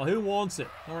 Alright, who wants it?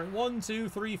 Alright, 1, 2,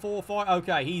 3, 4, 5.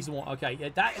 Okay, he's the one. Okay, yeah,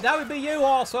 that would be you,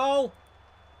 arsehole.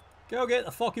 Go get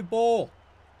the fucking ball.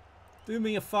 Do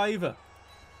me a favour.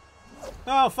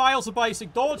 Oh, fails a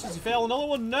basic dodge. Does he fail another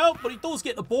one? Nope, but he does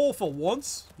get the ball for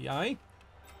once. Yay.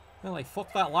 Well, they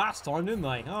fucked that last time, didn't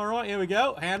they? Alright, here we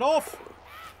go. Hand off.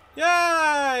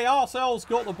 Yay! Arsehole's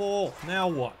got the ball. Now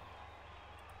what?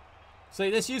 See,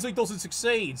 this usually doesn't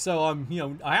succeed, so I'm, you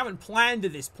know, I haven't planned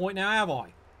at this point now, have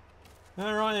I?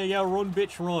 Alright, there you go. Run,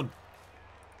 bitch, run.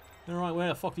 Alright, where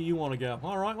the fuck do you want to go?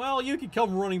 Alright, well, you can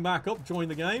come running back up, join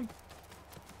the game.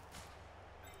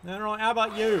 Alright, how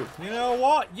about you? You know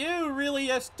what? You really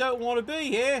just don't want to be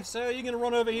here, so you're going to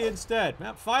run over here instead.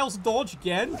 That fails dodge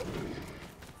again.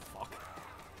 Fuck.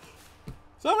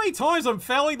 So many times I'm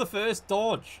failing the first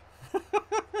dodge.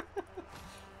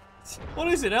 What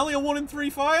is it? Only a 1 in 3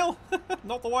 fail?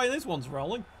 Not the way this one's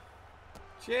rolling.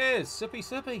 Cheers. Sippy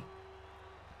sippy.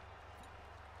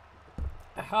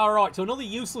 Alright, so another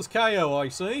useless KO, I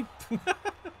see.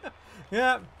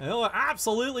 Yeah,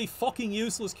 absolutely fucking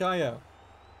useless KO.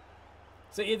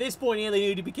 So at this point here, they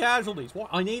need to be casualties. What?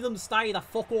 I need them to stay the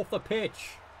fuck off the pitch.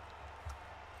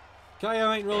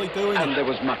 KO ain't really doing it. And there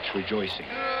was much rejoicing.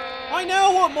 I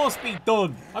know what must be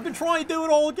done. I've been trying to do it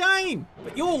all game.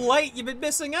 But you're late, you've been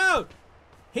missing out.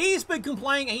 He's been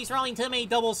complaining he's rolling too many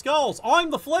double skulls. I'm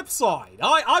the flip side.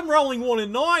 I'm rolling 1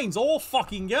 in 9s all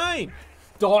fucking game.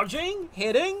 Dodging,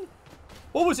 hitting.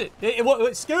 What was it?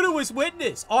 Scooter was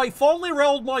witness. I finally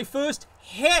rolled my first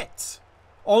hit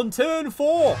on turn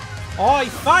 4. I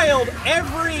failed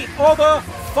every other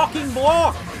fucking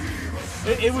block.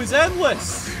 It was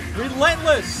endless,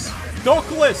 relentless,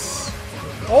 duckless.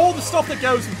 All the stuff that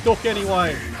goes with duck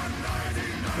anyway.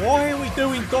 Why are we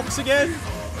doing ducks again?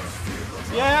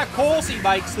 Yeah, of course he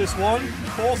makes this one.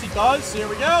 Of course he does. Here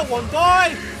we go. 1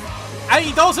 die. And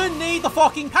he doesn't need the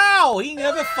fucking pal. He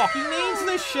never fucking needs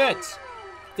this shit.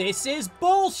 This is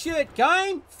bullshit,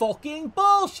 game. Fucking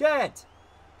bullshit.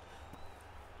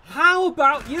 How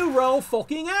about you roll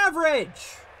fucking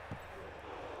average?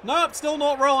 Nope, still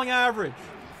not rolling average.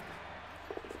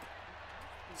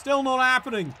 Still not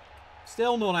happening.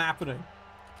 Still not happening.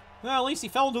 Well, at least he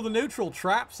fell into the neutral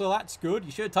trap, so that's good.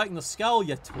 You should have taken the skull,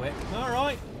 you twit.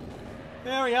 Alright.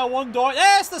 There we go, one die.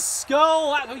 There's the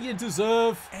skull! That's what you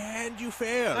deserve. And you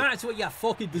failed. That's what you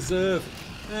fucking deserve.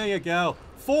 There you go.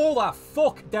 Fall the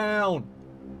fuck down.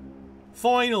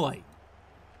 Finally.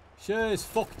 Sure as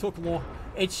fuck took long.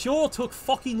 It sure took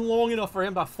fucking long enough for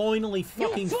him to finally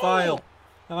fucking fail.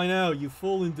 I know, you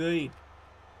fool indeed.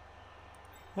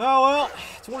 Oh well,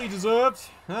 it's what he deserved.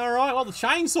 Alright, well the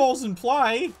chainsaw's in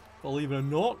play. Believe it or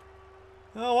not.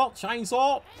 Oh well,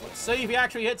 chainsaw. Let's see if he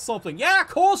actually hits something. Yeah, of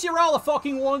course you roll a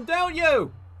fucking one, don't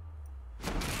you?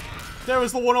 There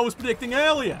was the one I was predicting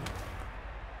earlier.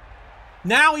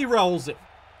 Now he rolls it.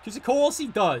 Because of course he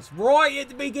does. Right at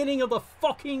the beginning of the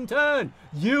fucking turn.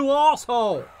 You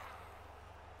arsehole.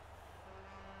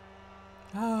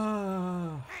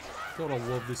 Ah, God, I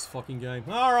love this fucking game.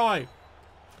 Alright.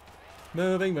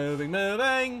 Moving, moving,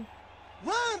 moving.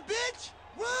 Run, bitch!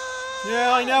 Run!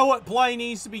 Yeah, I know what play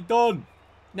needs to be done.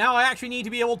 Now I actually need to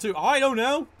be able to, I don't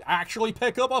know, actually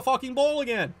pick up a fucking ball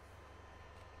again.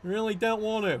 Really don't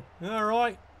want to.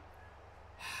 Alright.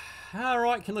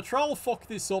 Alright, can the troll fuck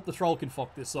this up? The troll can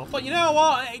fuck this up. But you know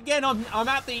what? Again, I'm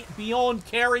at the beyond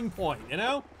caring point, you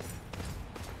know?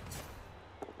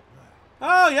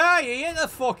 Oh yeah, he hit the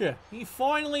fucker. He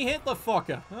finally hit the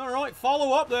fucker. Alright,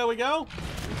 follow up, there we go.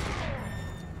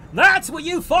 That's what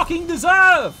you fucking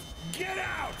deserve! Get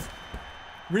out!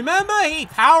 Remember, he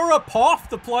power-up-offed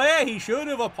the player he should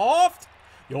have up-offed?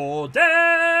 You're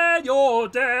dead! You're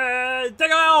dead!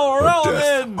 Dig out, roll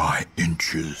Death in! by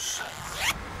inches.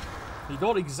 He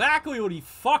got exactly what he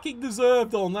fucking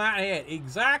deserved on that hit.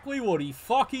 Exactly what he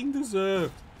fucking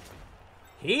deserved.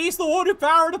 He's the one who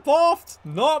powered-up-offed,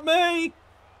 not me!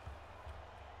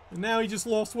 And now he just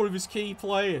lost one of his key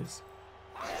players.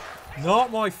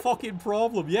 Not my fucking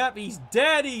problem. Yep, he's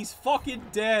dead. He's fucking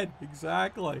dead.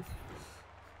 Exactly.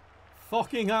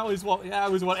 Fucking that was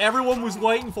what everyone was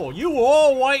waiting for. You were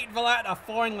all waiting for that to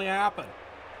finally happen.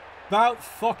 About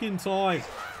fucking time.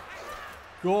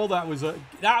 God, that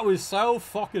was so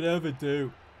fucking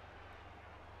overdue.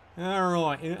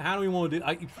 Alright, how do we want to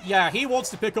do yeah, he wants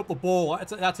to pick up the ball.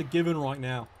 That's a given right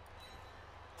now.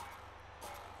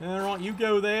 Alright, you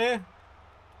go there.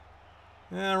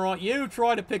 Alright, you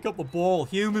try to pick up the ball.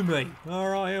 Humour me.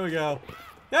 Alright, here we go.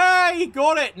 Hey, he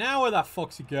got it! Now where the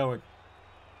fuck's he going?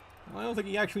 I don't think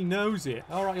he actually knows it.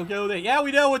 Alright, he'll go there. Yeah,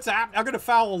 we know what's happening. I'm going to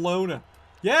foul a loner.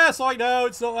 Yes, I know.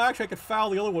 It's not actually I could foul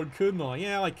the other one, couldn't I?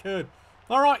 Yeah, I could.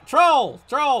 Alright, Troll!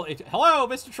 Troll! Hello,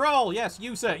 Mr. Troll! Yes,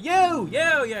 you, sir. You,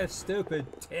 stupid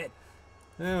tit.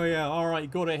 There we go. Alright, you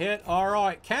got a hit.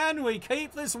 Alright, can we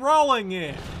keep this rolling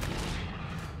here?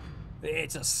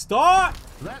 It's a start!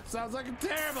 That sounds like a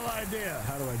terrible idea.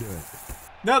 How do I do it?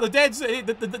 No,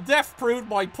 the death proved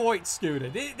my point, Scooter.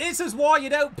 This is why you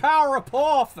don't power up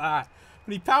off that.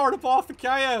 When he powered up off the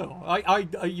KO,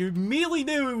 you immediately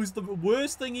knew it was the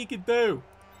worst thing he could do.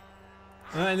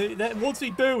 And then once he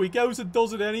do, he goes and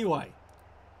does it anyway.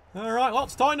 Alright, well,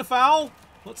 it's time to foul.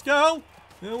 Let's go.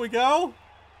 Here we go.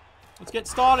 Let's get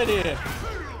started here.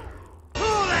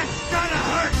 Oh, that's gonna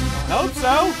hurt! Hope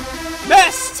so.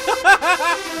 Missed!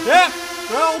 Yep,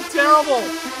 they're all terrible.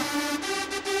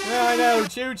 Yeah, I know.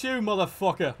 Choo-choo,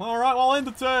 motherfucker. Alright, well, I'll end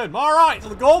the turn. Alright, so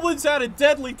the Goblins had a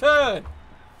deadly turn.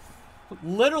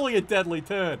 Literally a deadly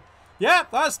turn.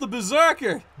 Yep, that's the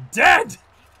Berserker. Dead!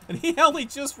 And he only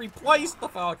just replaced the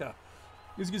fucker.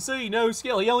 As you can see, no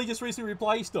skill. He only just recently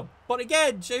replaced him. But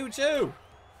again, choo-choo.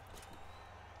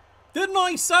 Didn't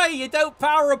I say you don't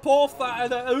power up off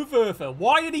that Uwerfer?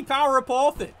 Why did he power up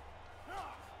off it?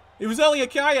 It was only a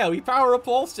KO. He power up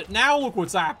off it. Now look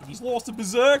what's happened. He's lost a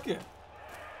Berserker.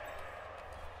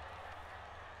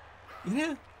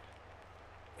 Yeah.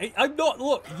 I'm not,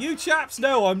 look, you chaps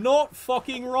know I'm not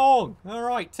fucking wrong.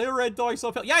 Alright, 2 red dice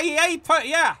uphill. Yeah,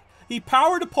 he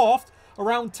powered up off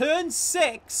around turn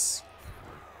 6.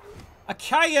 A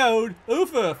KO'd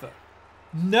Uwerfer.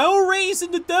 No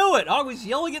reason to do it. I was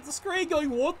yelling at the screen going,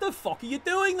 what the fuck are you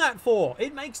doing that for?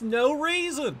 It makes no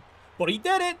reason. But he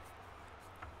did it.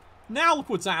 Now look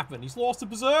what's happened. He's lost a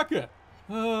Berserker.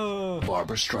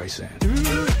 Barbara Streisand.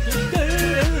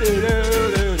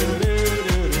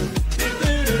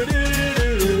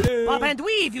 Pop and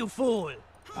weave, you fool!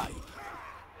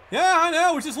 Yeah, I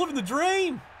know. We're just living the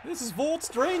dream. This is Volt's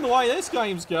dream, the way this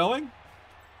game's going.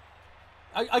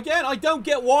 Again, I don't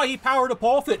get why he powered up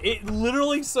off it. It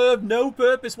literally served no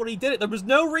purpose when he did it. There was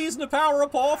no reason to power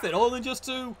up off it, other than just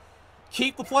to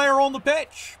keep the player on the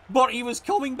pitch. But he was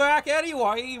coming back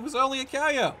anyway. He was only a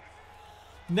KO.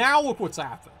 Now look what's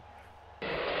happened.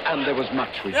 And there was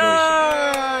much rejoicing.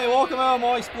 Yay! Welcome home,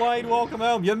 Ice Blade. Welcome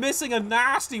home. You're missing a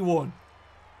nasty one.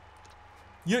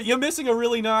 You're missing a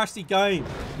really nasty game.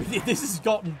 This has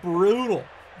gotten brutal.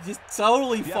 Just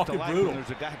totally fucking brutal. There's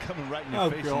a guy coming right in your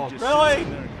Oh face god, and just really?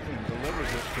 there and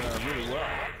delivers it really well.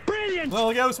 Brilliant! Well,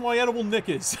 there goes my edible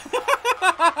knickers.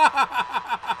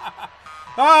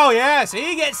 Oh yes,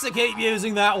 he gets to keep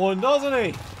using that one, doesn't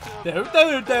he? Do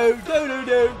do do do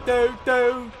do do do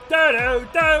do do do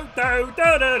do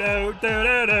do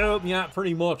do do. Yeah,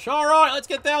 pretty much. All right, let's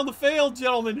get down the field,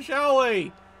 gentlemen, shall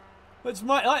we? Let's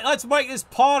make this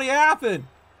party happen.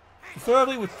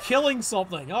 Preferably with killing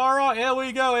something. All right, here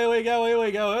we go, here we go, here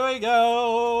we go, here we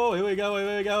go, here we go,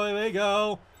 here we go, here we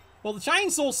go. Well, the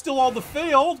chainsaw's still on the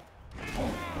field.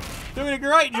 Doing a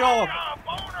great job.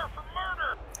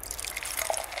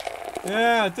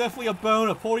 Yeah, definitely a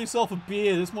boner. Pour yourself a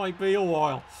beer. This might be a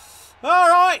while. All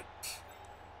right.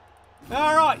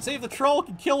 All right, see if the troll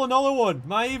can kill another one.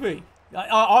 Maybe.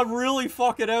 I'm really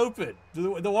fucking open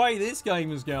to the way this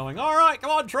game is going. All right, come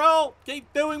on, troll.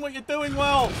 Keep doing what you're doing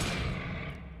well.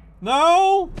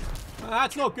 No?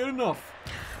 That's not good enough.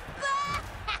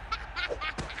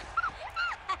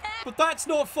 But that's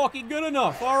not fucking good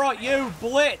enough. All right, you,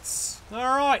 Blitz.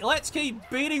 All right, let's keep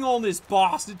beating on this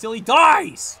bastard till he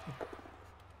dies.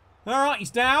 All right, he's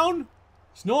down.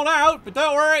 He's not out, but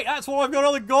don't worry. That's what I've got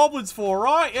other goblins for,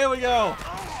 right? Here we go.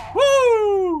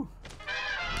 Woo!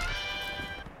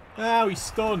 Oh, he's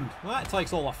stunned. Well, that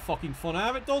takes all the fucking fun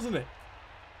out of it, doesn't it?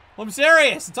 I'm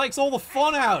serious. It takes all the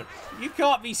fun out. You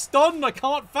can't be stunned. I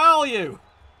can't foul you.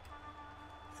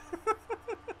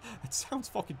 It sounds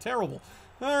fucking terrible.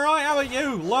 All right, how about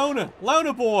you? Loner.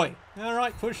 Loner boy. All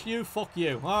right, push you. Fuck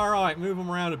you. All right, move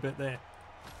him around a bit there.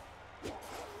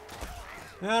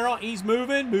 All right, he's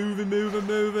moving. Moving, moving,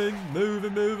 moving.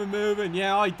 Moving, moving, moving.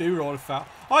 Yeah, I do want to foul.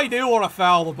 I do want to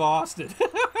foul the bastard.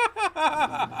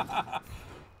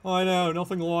 I know,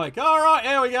 nothing like. All right,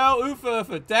 here we go.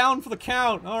 Oofurfer, down for the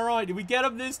count. All right, did we get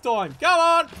him this time? Come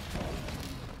on.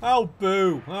 Oh,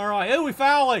 boo. All right, who are we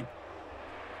fouling?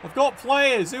 I've got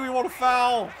players. Who we want to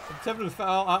foul? I'm tempted to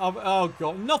foul. Oh,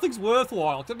 God. Nothing's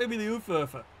worthwhile, except maybe the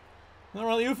Oofurfer. All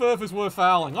right, the Oofurfer's worth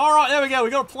fouling. All right, there we go.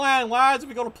 We got a plan, lads.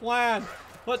 We got a plan.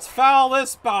 Let's foul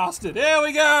this bastard. Here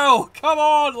we go. Come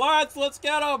on, lads. Let's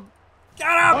get him. Get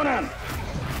him. Conan,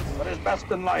 what is best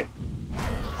in life?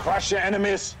 Crush your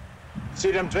enemies, see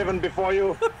them driven before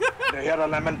you, and hear the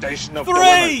lamentation of 3!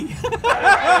 the woman.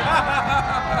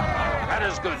 That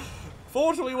is good.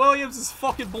 Fortunately, Williams is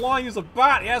fucking blind as a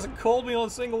bat. He hasn't called me on a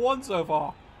single one so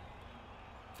far.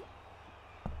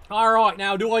 Alright,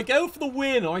 now, do I go for the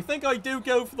win? I think I do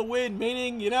go for the win,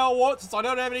 meaning, you know what, since I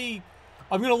don't have any...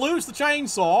 I'm going to lose the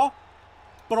chainsaw,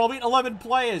 but I'll beat 11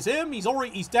 players. Him,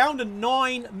 he's down to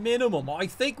 9 minimum. I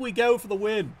think we go for the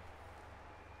win.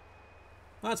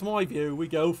 That's my view. We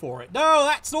go for it. No,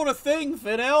 that's not a thing,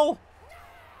 Fidel.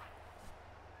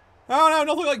 Oh, no,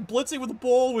 nothing like blitzing with the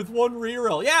ball with one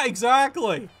reroll. Yeah,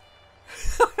 exactly.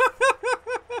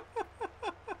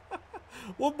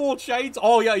 One more chains.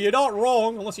 Oh, yeah, you're not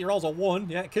wrong. Unless he rolls a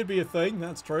 1. Yeah, it could be a thing.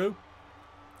 That's true.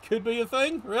 Could be a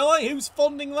thing. Really? Who's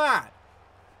funding that?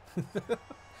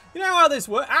 You know how this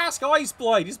works? Ask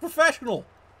Iceblade. He's professional.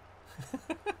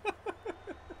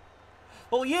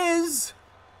 Well, he is.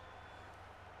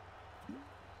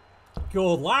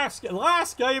 God,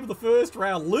 last game of the first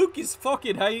round. Luke is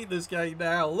fucking hating this game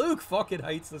now. Luke fucking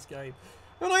hates this game.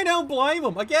 And I don't blame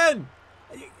him. Again.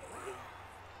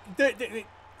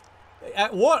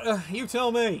 What? You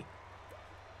tell me.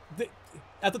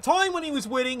 At the time when he was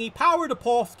winning, he powered up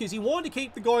off because he wanted to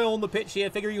keep the guy on the pitch here,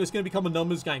 figuring he was going to become a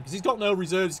numbers game. Because he's got no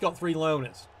reserves, he's got 3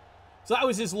 loners. So that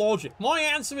was his logic. My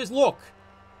answer is, look,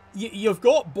 you've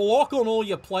got block on all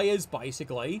your players,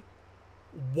 basically.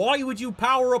 Why would you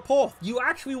power up off? You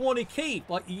actually want to keep,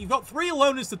 like, you've got 3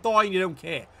 loners to die and you don't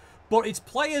care. But it's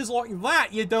players like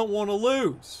that you don't want to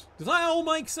lose. Does that all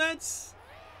make sense?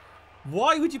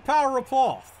 Why would you power up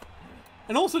off?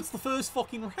 And also, it's the first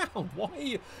fucking round. Why are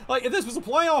you... Like, if this was a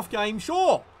playoff game,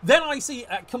 sure. Then I see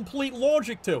a complete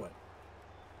logic to it.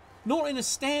 Not in a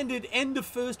standard end of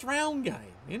first round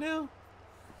game, you know?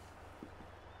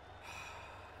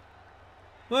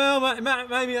 Well,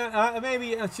 maybe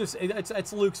it's just...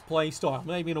 It's Luke's play style,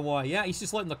 maybe in a way. Yeah, he's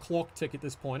just letting the clock tick at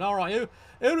this point. All right, who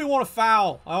do we want to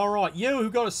foul? All right, you who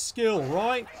got a skill,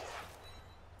 right?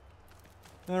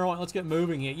 All right, let's get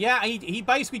moving here. Yeah, he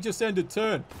basically just ended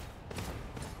turn.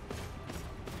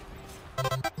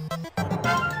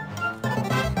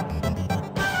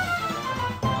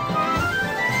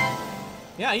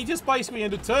 Yeah, he just basically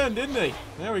ended turn, didn't he?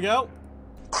 There we go.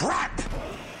 Crap!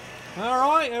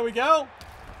 Alright, there we go.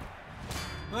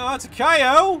 Well, that's a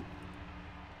KO.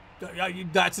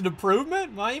 That's an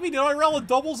improvement, maybe. Did I roll a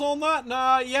doubles on that?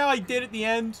 Nah, yeah, I did at the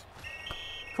end.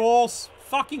 Course.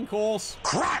 Fucking course.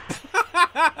 Crap!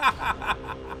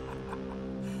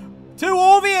 Too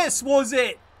obvious, was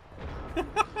it?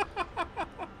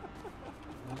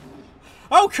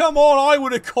 Oh, come on, I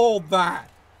would have called that.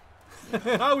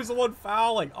 I was the one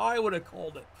fouling. I would have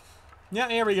called it. Yeah,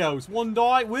 here he goes. One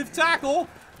die with tackle.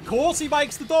 Of course he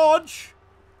makes the dodge.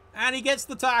 And he gets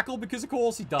the tackle because of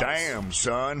course he does. Damn,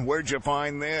 son, where'd you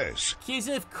find this? Because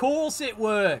of course it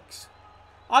works.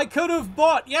 I could have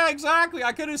yeah, exactly.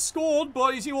 I could have scored,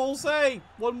 but as you all say,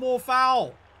 one more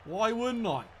foul. Why wouldn't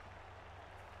I?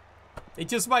 It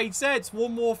just made sense.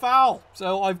 One more foul.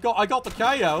 So I got the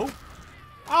KO.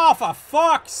 Oh, for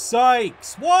fuck's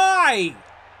sakes. Why?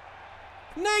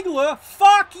 Niggler,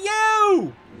 fuck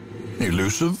you!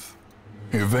 Elusive,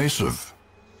 evasive,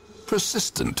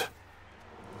 persistent.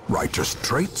 Righteous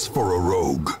traits for a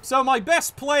rogue. So my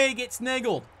best player gets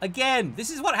niggled. Again, this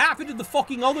is what happened in the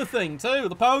fucking other thing too,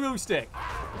 the pogo stick.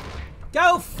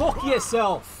 Go fuck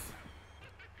yourself.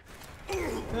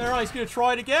 Alright, he's gonna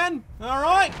try it again.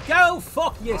 Alright, go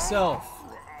fuck yourself.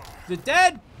 Is it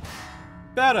dead?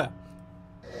 Better.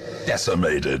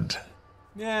 Decimated.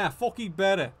 Yeah, fucking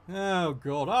better. Oh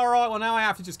god. Alright, well now I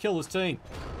have to just kill his team.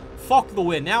 Fuck the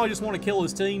win. Now I just want to kill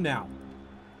his team now.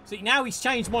 See, now he's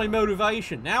changed my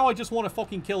motivation. Now I just want to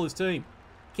fucking kill his team.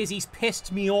 Because he's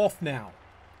pissed me off now.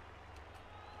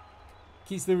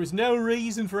 Because there was no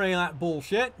reason for any of that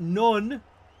bullshit. None.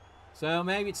 So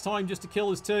maybe it's time just to kill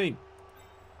his team.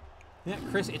 Yeah,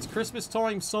 it's Christmas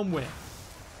time somewhere.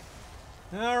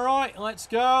 Alright, let's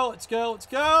go. Let's go. Let's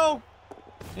go.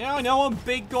 Yeah, I know I'm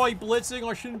big guy blitzing.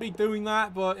 I shouldn't be doing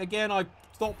that. But again, I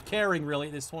stopped caring really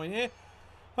at this point here.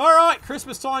 Alright,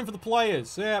 Christmas time for the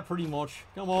players. Yeah, pretty much.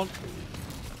 Come on.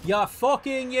 You're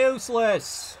fucking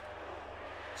useless.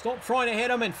 Stop trying to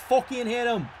hit him and fucking hit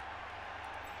him.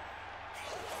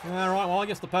 Alright, well, I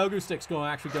guess the pogo stick's going to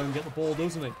actually go and get the ball,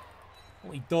 doesn't he?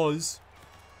 Well, he does.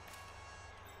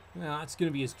 Yeah, that's going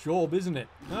to be his job, isn't it?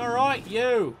 Alright,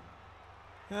 you.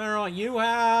 Alright, you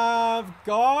have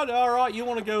God. Alright, you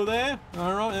want to go there.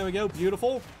 Alright, there we go.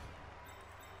 Beautiful.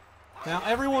 Now,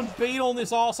 everyone beat on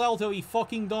this arsehole till he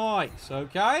fucking dies,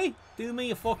 okay? Do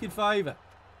me a fucking favour.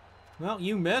 Well,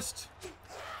 you missed.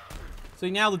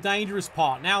 See, now the dangerous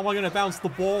part. Now am I going to bounce the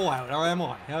ball out, or am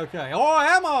I? Okay. Oh,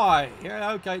 am I?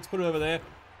 Yeah, okay, let's put it over there.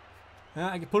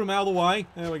 I can put him out of the way.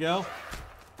 There we go.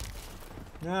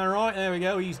 Alright, there we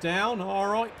go. He's down.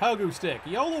 Alright, pogo stick.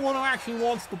 You're the one who actually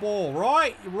wants the ball,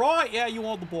 right? Right? Yeah, you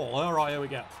want the ball. Alright, there we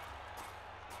go.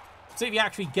 See if he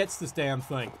actually gets this damn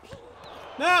thing.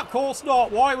 No, of course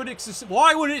not. Why would it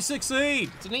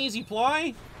succeed? It's an easy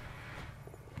play.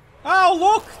 Oh,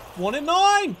 look! 1 in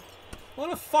 9.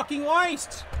 What a fucking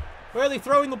waste. Where are they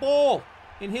throwing the ball?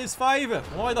 In his favour.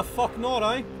 Why the fuck not,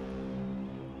 eh?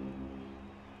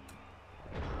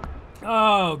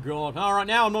 Oh, God. Alright,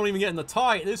 now I'm not even getting the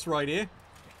tie at this right here.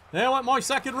 There went my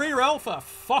second reroll for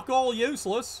fuck all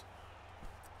useless.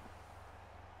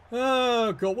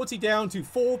 Oh, God. What's he down to?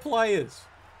 4 players.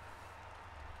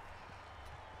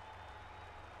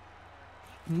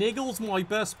 Niggle's my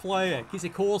best player, because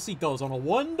of course he does, on a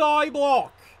 1-die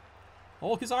block.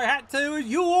 All because I had to,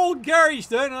 you all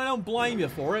encouraged it, and I don't blame you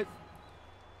for it.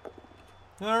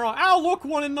 Alright, oh look,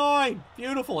 1 in 9.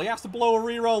 Beautiful, he has to blow a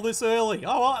reroll this early.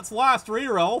 Oh well, that's last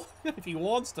reroll, if he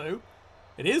wants to.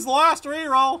 It is last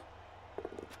reroll.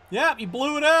 Yep, he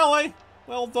blew it early.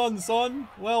 Well done, son.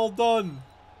 Well done.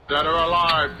 Dead or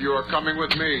alive, you are coming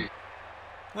with me.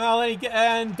 Well, then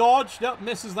and dodge. Yep,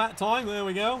 misses that time. There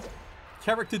we go.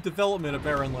 Character development,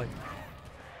 apparently.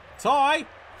 Tie?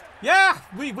 Yeah,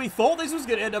 we thought this was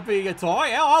going to end up being a tie.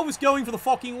 Hell, I was going for the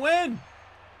fucking win.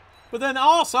 But then the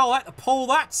arsehole had to pull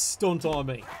that stunt on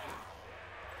me.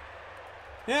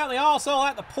 Yeah, the arsehole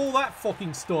had to pull that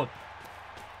fucking stunt.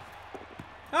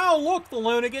 Oh, look, the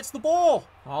loner gets the ball.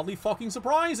 Hardly fucking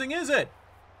surprising, is it?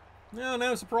 No,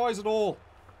 no surprise at all.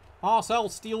 Arsehole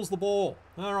steals the ball.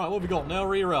 Alright, what have we got? No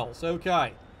rerolls.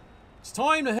 Okay. It's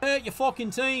time to hurt your fucking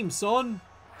team, son.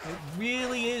 It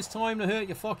really is time to hurt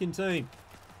your fucking team.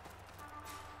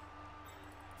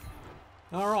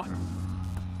 Alright.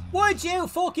 Would you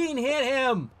fucking hit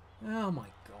him? Oh my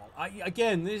god.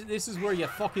 Again, this is where you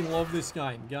fucking love this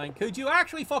game. Going, could you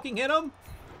actually fucking hit him?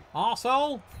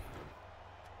 Arsehole.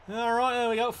 Alright, there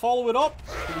we go. Follow it up.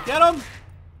 Did we get him?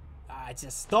 It's a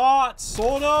start,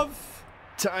 sort of.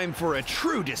 Time for a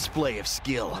true display of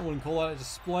skill. I wouldn't call that a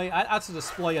display. That's a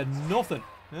display of nothing.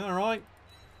 Alright.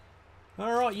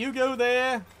 Alright, you go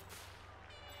there.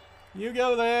 You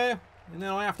go there. And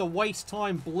now I have to waste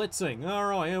time blitzing.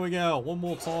 Alright, here we go. One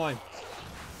more time.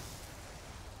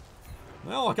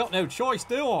 Well, I got no choice,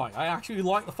 do I? I actually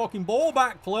like the fucking ball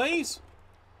back, please.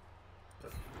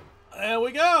 There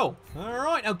we go.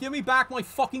 Alright, now give me back my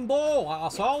fucking ball,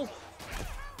 asshole.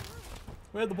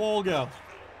 Where'd the ball go?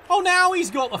 Oh, now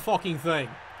he's got the fucking thing.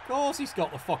 Of course he's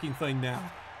got the fucking thing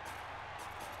now.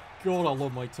 God, I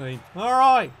love my team.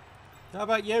 Alright. How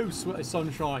about you,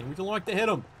 Sunshine? Would you like to hit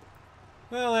him?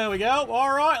 Well, there we go.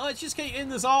 Alright, let's just keep in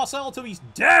this arsehole till he's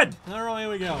dead. Alright,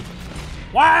 here we go.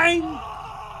 Wang!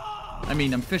 I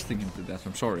mean, I'm fisting him to death.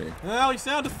 I'm sorry. Well, he's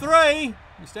down to 3.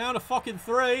 He's down to fucking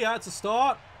 3. That's a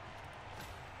start.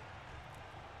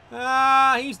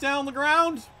 He's down the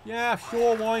ground. Yeah,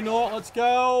 sure, why not? Let's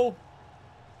go.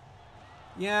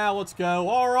 Yeah, let's go.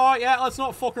 Alright, yeah, let's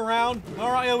not fuck around.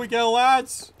 Alright, here we go,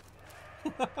 lads.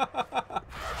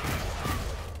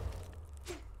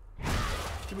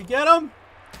 Did we get him?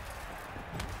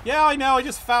 Yeah, I know, I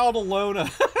just fouled a loner.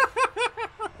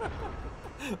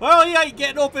 Well, he ain't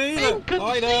getting up either.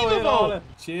 I know.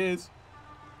 Cheers.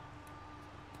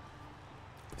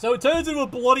 So it turns into a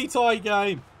bloody tie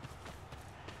game.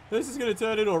 This is going to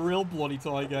turn into a real bloody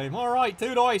tie game. Alright,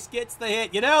 2 dice gets the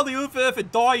hit. You know the Uferford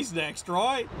dies next,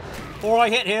 right? Or I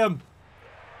hit him.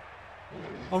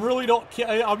 I'm really not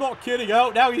kidding. I'm not kidding.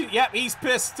 Oh, now he's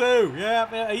pissed too.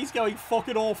 Yeah, he's going fuck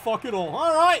it all, fuck it all.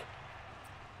 Alright.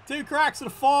 2 cracks and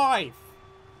a 5.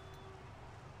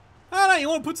 I don't know, you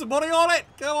want to put some money on it?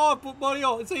 Come on, put money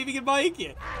on it. See if you can make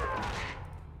it.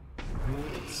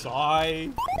 Sigh.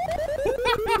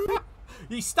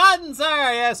 He stuns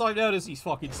there. Yes, I noticed he's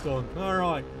fucking stunned.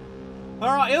 Alright.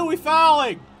 Alright, who are we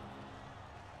fouling?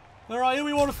 Alright, who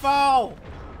we want to foul?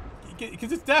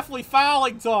 Because it's definitely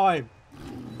fouling time.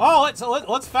 Oh,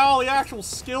 let's foul the actual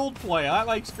skilled player. That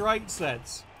makes great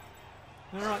sense.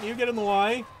 Alright, you get in the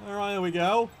way. Alright, there we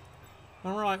go.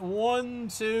 Alright, 1,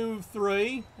 2,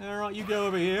 3. Alright, you go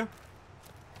over here.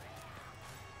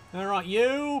 Alright,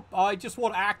 you. I just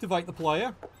want to activate the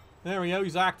player. There we go,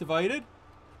 he's activated.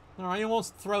 Alright, he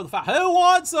wants to throw the foul. Who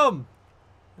wants him?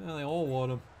 Oh, they all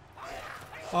want him.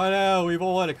 I know, we've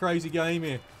all had a crazy game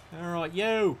here. Alright,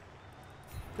 you.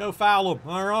 Go foul him,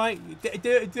 alright?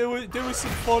 Do us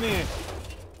some fun here.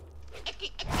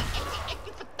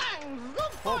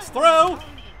 Let's throw.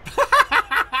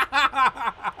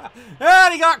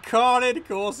 And he got carded. Of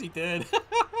course he did.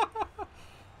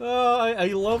 Oh,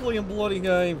 a lovely and bloody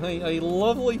game. A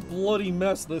lovely bloody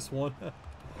mess, this one.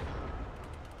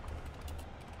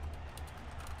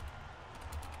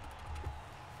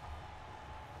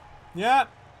 Yeah,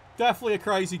 definitely a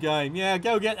crazy game. Yeah,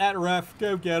 go get that ref.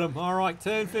 Go get him. Alright,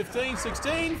 turn 15,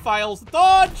 16. Fails the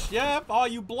dodge. Yep. Are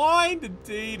you blind?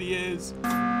 Indeed he is.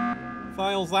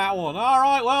 Fails that one.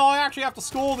 Alright, well, I actually have to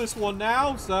score this one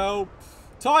now, so...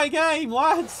 Tie game,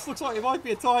 lads! Looks like it might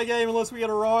be a tie game unless we get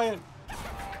a riot.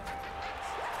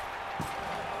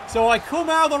 So I come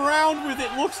out of the round with,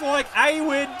 it looks like, a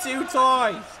win, 2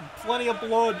 ties. Plenty of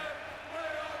blood.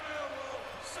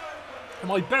 And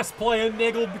my best player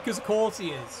niggled because of course he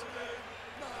is.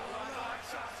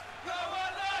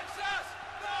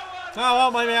 Oh well,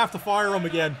 maybe I have to fire him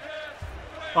again.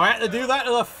 I had to do that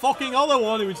to the fucking other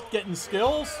one who was getting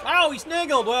skills. Oh, he's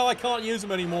niggled. Well, I can't use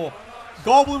him anymore.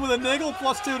 Goblin with a niggle,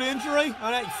 +2 to injury.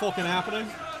 That ain't fucking happening.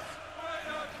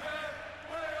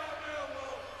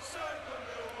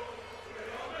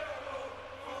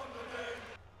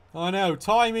 I know.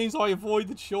 Tie means I avoid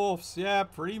the chuffs. Yeah,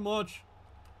 pretty much.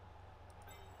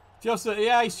 He's just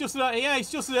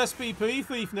an SPP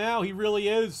thief now. He really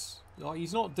is. Like,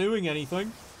 he's not doing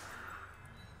anything.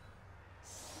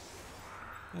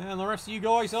 And the rest of you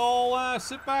guys all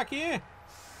sit back here.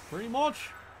 Pretty much.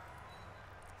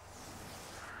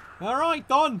 Alright,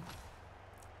 done.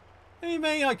 Hey,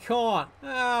 me, I can't.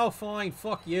 Oh, fine.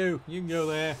 Fuck you. You can go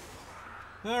there.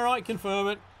 Alright, confirm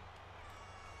it.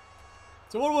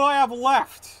 So what do I have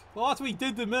left? Well, that's what he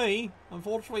did to me.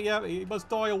 Unfortunately, yeah, he must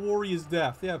die a warrior's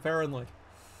death. Yeah, apparently.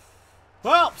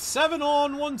 Well, 7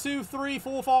 on 1, 2, 3,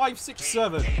 4, 5, 6,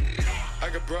 7.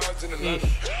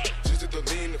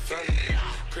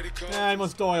 Yeah, he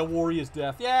must die a warrior's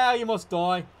death. Yeah, he must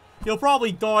die. He'll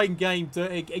probably die in game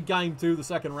 2, the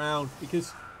second round,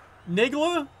 because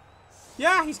Niggler,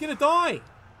 yeah, he's gonna die.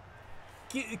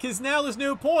 Because now there's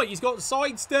no point. He's got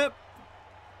sidestep,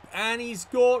 and he's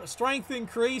got strength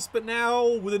increase, but now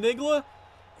with a Niggler,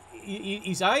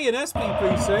 he's an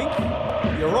SPP sync.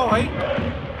 You're right.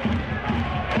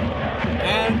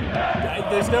 And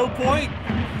there's no point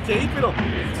keeping him.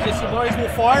 It's just you might as well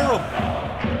fire him.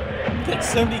 Get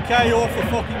 70k off the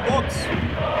fucking box.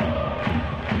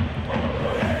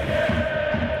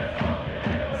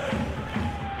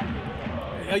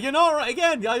 You're not right.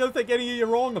 Again, I don't think any of you are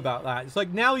wrong about that. It's like,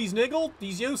 now he's niggled,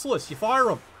 he's useless. You fire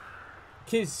him.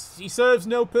 Because he serves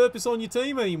no purpose on your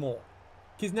team anymore.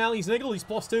 Because now he's niggled, he's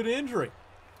 +2 to injury.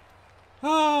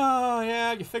 Ah,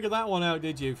 yeah, you figured that one out,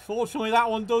 did you? Fortunately, that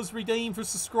one does redeem for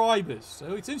subscribers.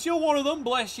 So since you're one of them,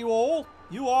 bless you all,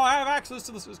 you all have access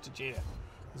to the sister cheer.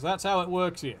 Because that's how it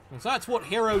works here. Because that's what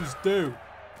heroes do.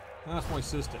 That's my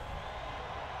sister.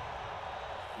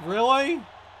 Really?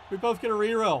 We both get a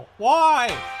reroll. Why?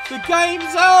 The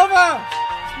game's over!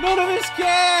 None of us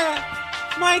care!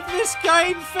 Make this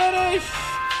game finish!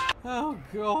 Oh,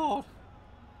 God.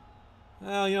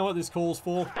 Well, you know what this calls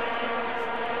for?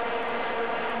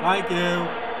 Thank you.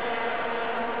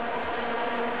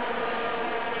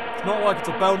 It's not like it's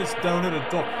a bonus donut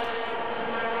and duck.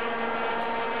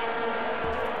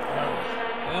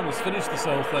 I almost finished this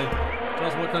whole thing.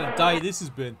 Tells what kind of day this has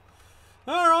been.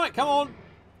 Alright, come on.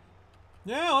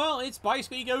 Yeah, well, it's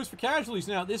basically he goes for casualties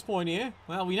now at this point here.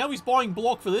 Well, we know he's buying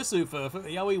block for this Ufer.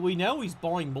 Yeah, we know he's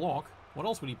buying block. What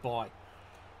else would he buy?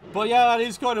 But yeah, that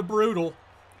is kind of brutal.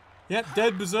 Yep,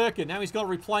 dead Berserker. Now he's got to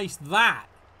replace that.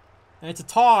 And it's a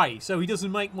tie, so he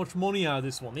doesn't make much money out of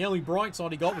this one. The only bright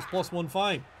side he got was +1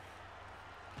 fame.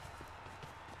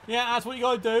 Yeah, that's what you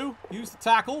got to do. Use the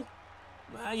tackle.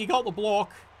 You got the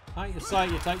block. I hate to say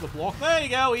you take the block. There you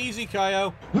go, easy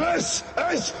KO. This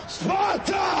is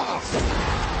Sparta!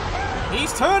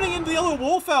 He's turning into the other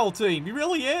Wolfell team. He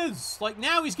really is. Like,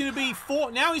 now he's gonna be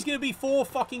 4. Now he's gonna be 4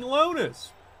 fucking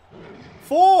loners.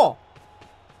 4.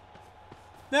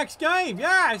 Next game,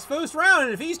 yeah, it's first round,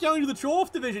 and if he's going to the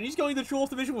 4th division, he's going to the 4th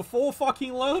division with 4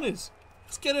 fucking loners.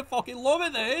 He's gonna fucking love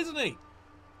it there, isn't he?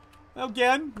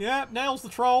 Again, yeah, nails the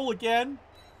troll again.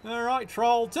 Alright,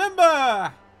 troll timber!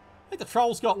 I think the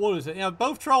trolls got, what is it? Yeah,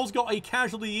 both trolls got a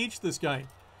casualty each this game.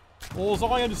 Or as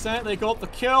I understand, they got the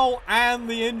kill and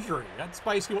the injury. That's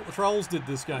basically what the trolls did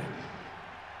this game.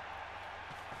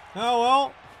 Oh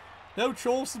well. No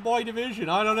choice by division.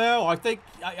 I don't know. I think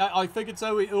it's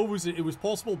how it was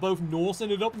possible both Norse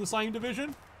ended up in the same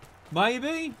division.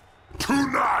 Maybe.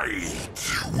 Tonight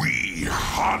we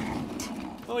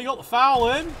hunt. Well, you got the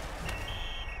foul in.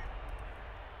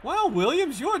 Wow,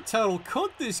 Williams, you're a total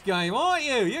cunt this game, aren't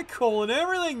you? You're calling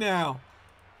everything now.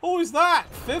 What was that?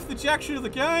 5th ejection of the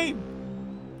game.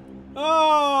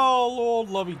 Oh, Lord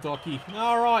lovey ducky.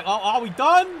 All right, are we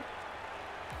done?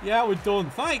 Yeah, we're done.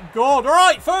 Thank God. All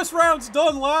right, first round's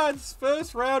done, lads.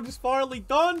 First round is finally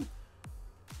done.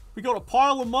 We got a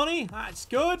pile of money. That's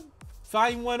good.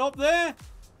 Fame went up there.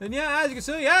 And yeah, as you can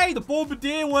see, hey, the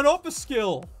Bombardier went up a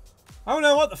skill. I don't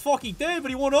know what the fuck he did, but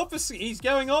he went up a skill. He's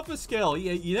going up a skill.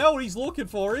 You know what he's looking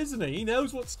for, isn't he? He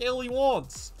knows what skill he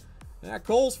wants. That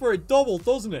calls for a double,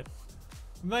 doesn't it?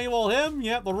 Meanwhile, him,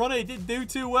 yeah, the runner didn't do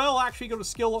too well. Actually got a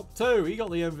skill up too. He got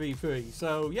the MVP.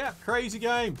 So, yeah, crazy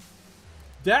game.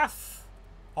 Death.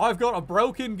 I've got a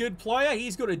broken good player.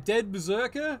 He's got a dead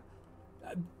Berserker.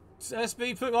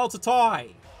 SB, well, it's a tie.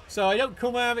 So I don't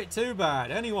come out of it too bad.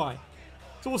 Anyway.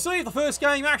 So we'll see if the first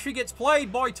game actually gets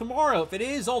played by tomorrow. If it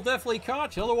is, I'll definitely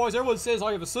catch it. Otherwise, everyone says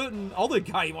I have a certain other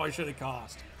game I should have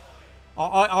cast.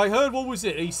 I heard, what was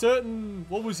it? A certain,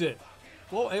 what was it?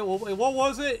 What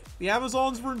was it? The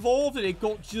Amazons were involved and it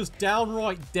got just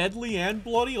downright deadly and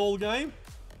bloody all game.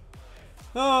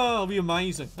 Oh, it'll be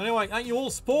amazing. Anyway, thank you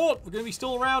all support. We're going to be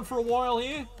still around for a while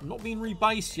here. I'm not being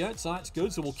rebased yet, so that's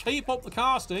good. So we'll keep up the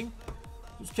casting.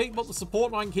 Just keep up the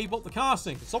support and I can keep up the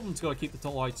casting. Someone's got to keep the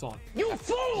lights on. You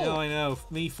fool! Yeah, I know.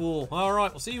 Me fool.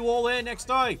 Alright, we'll see you all there next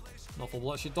day. Nothing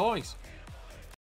bless your dice.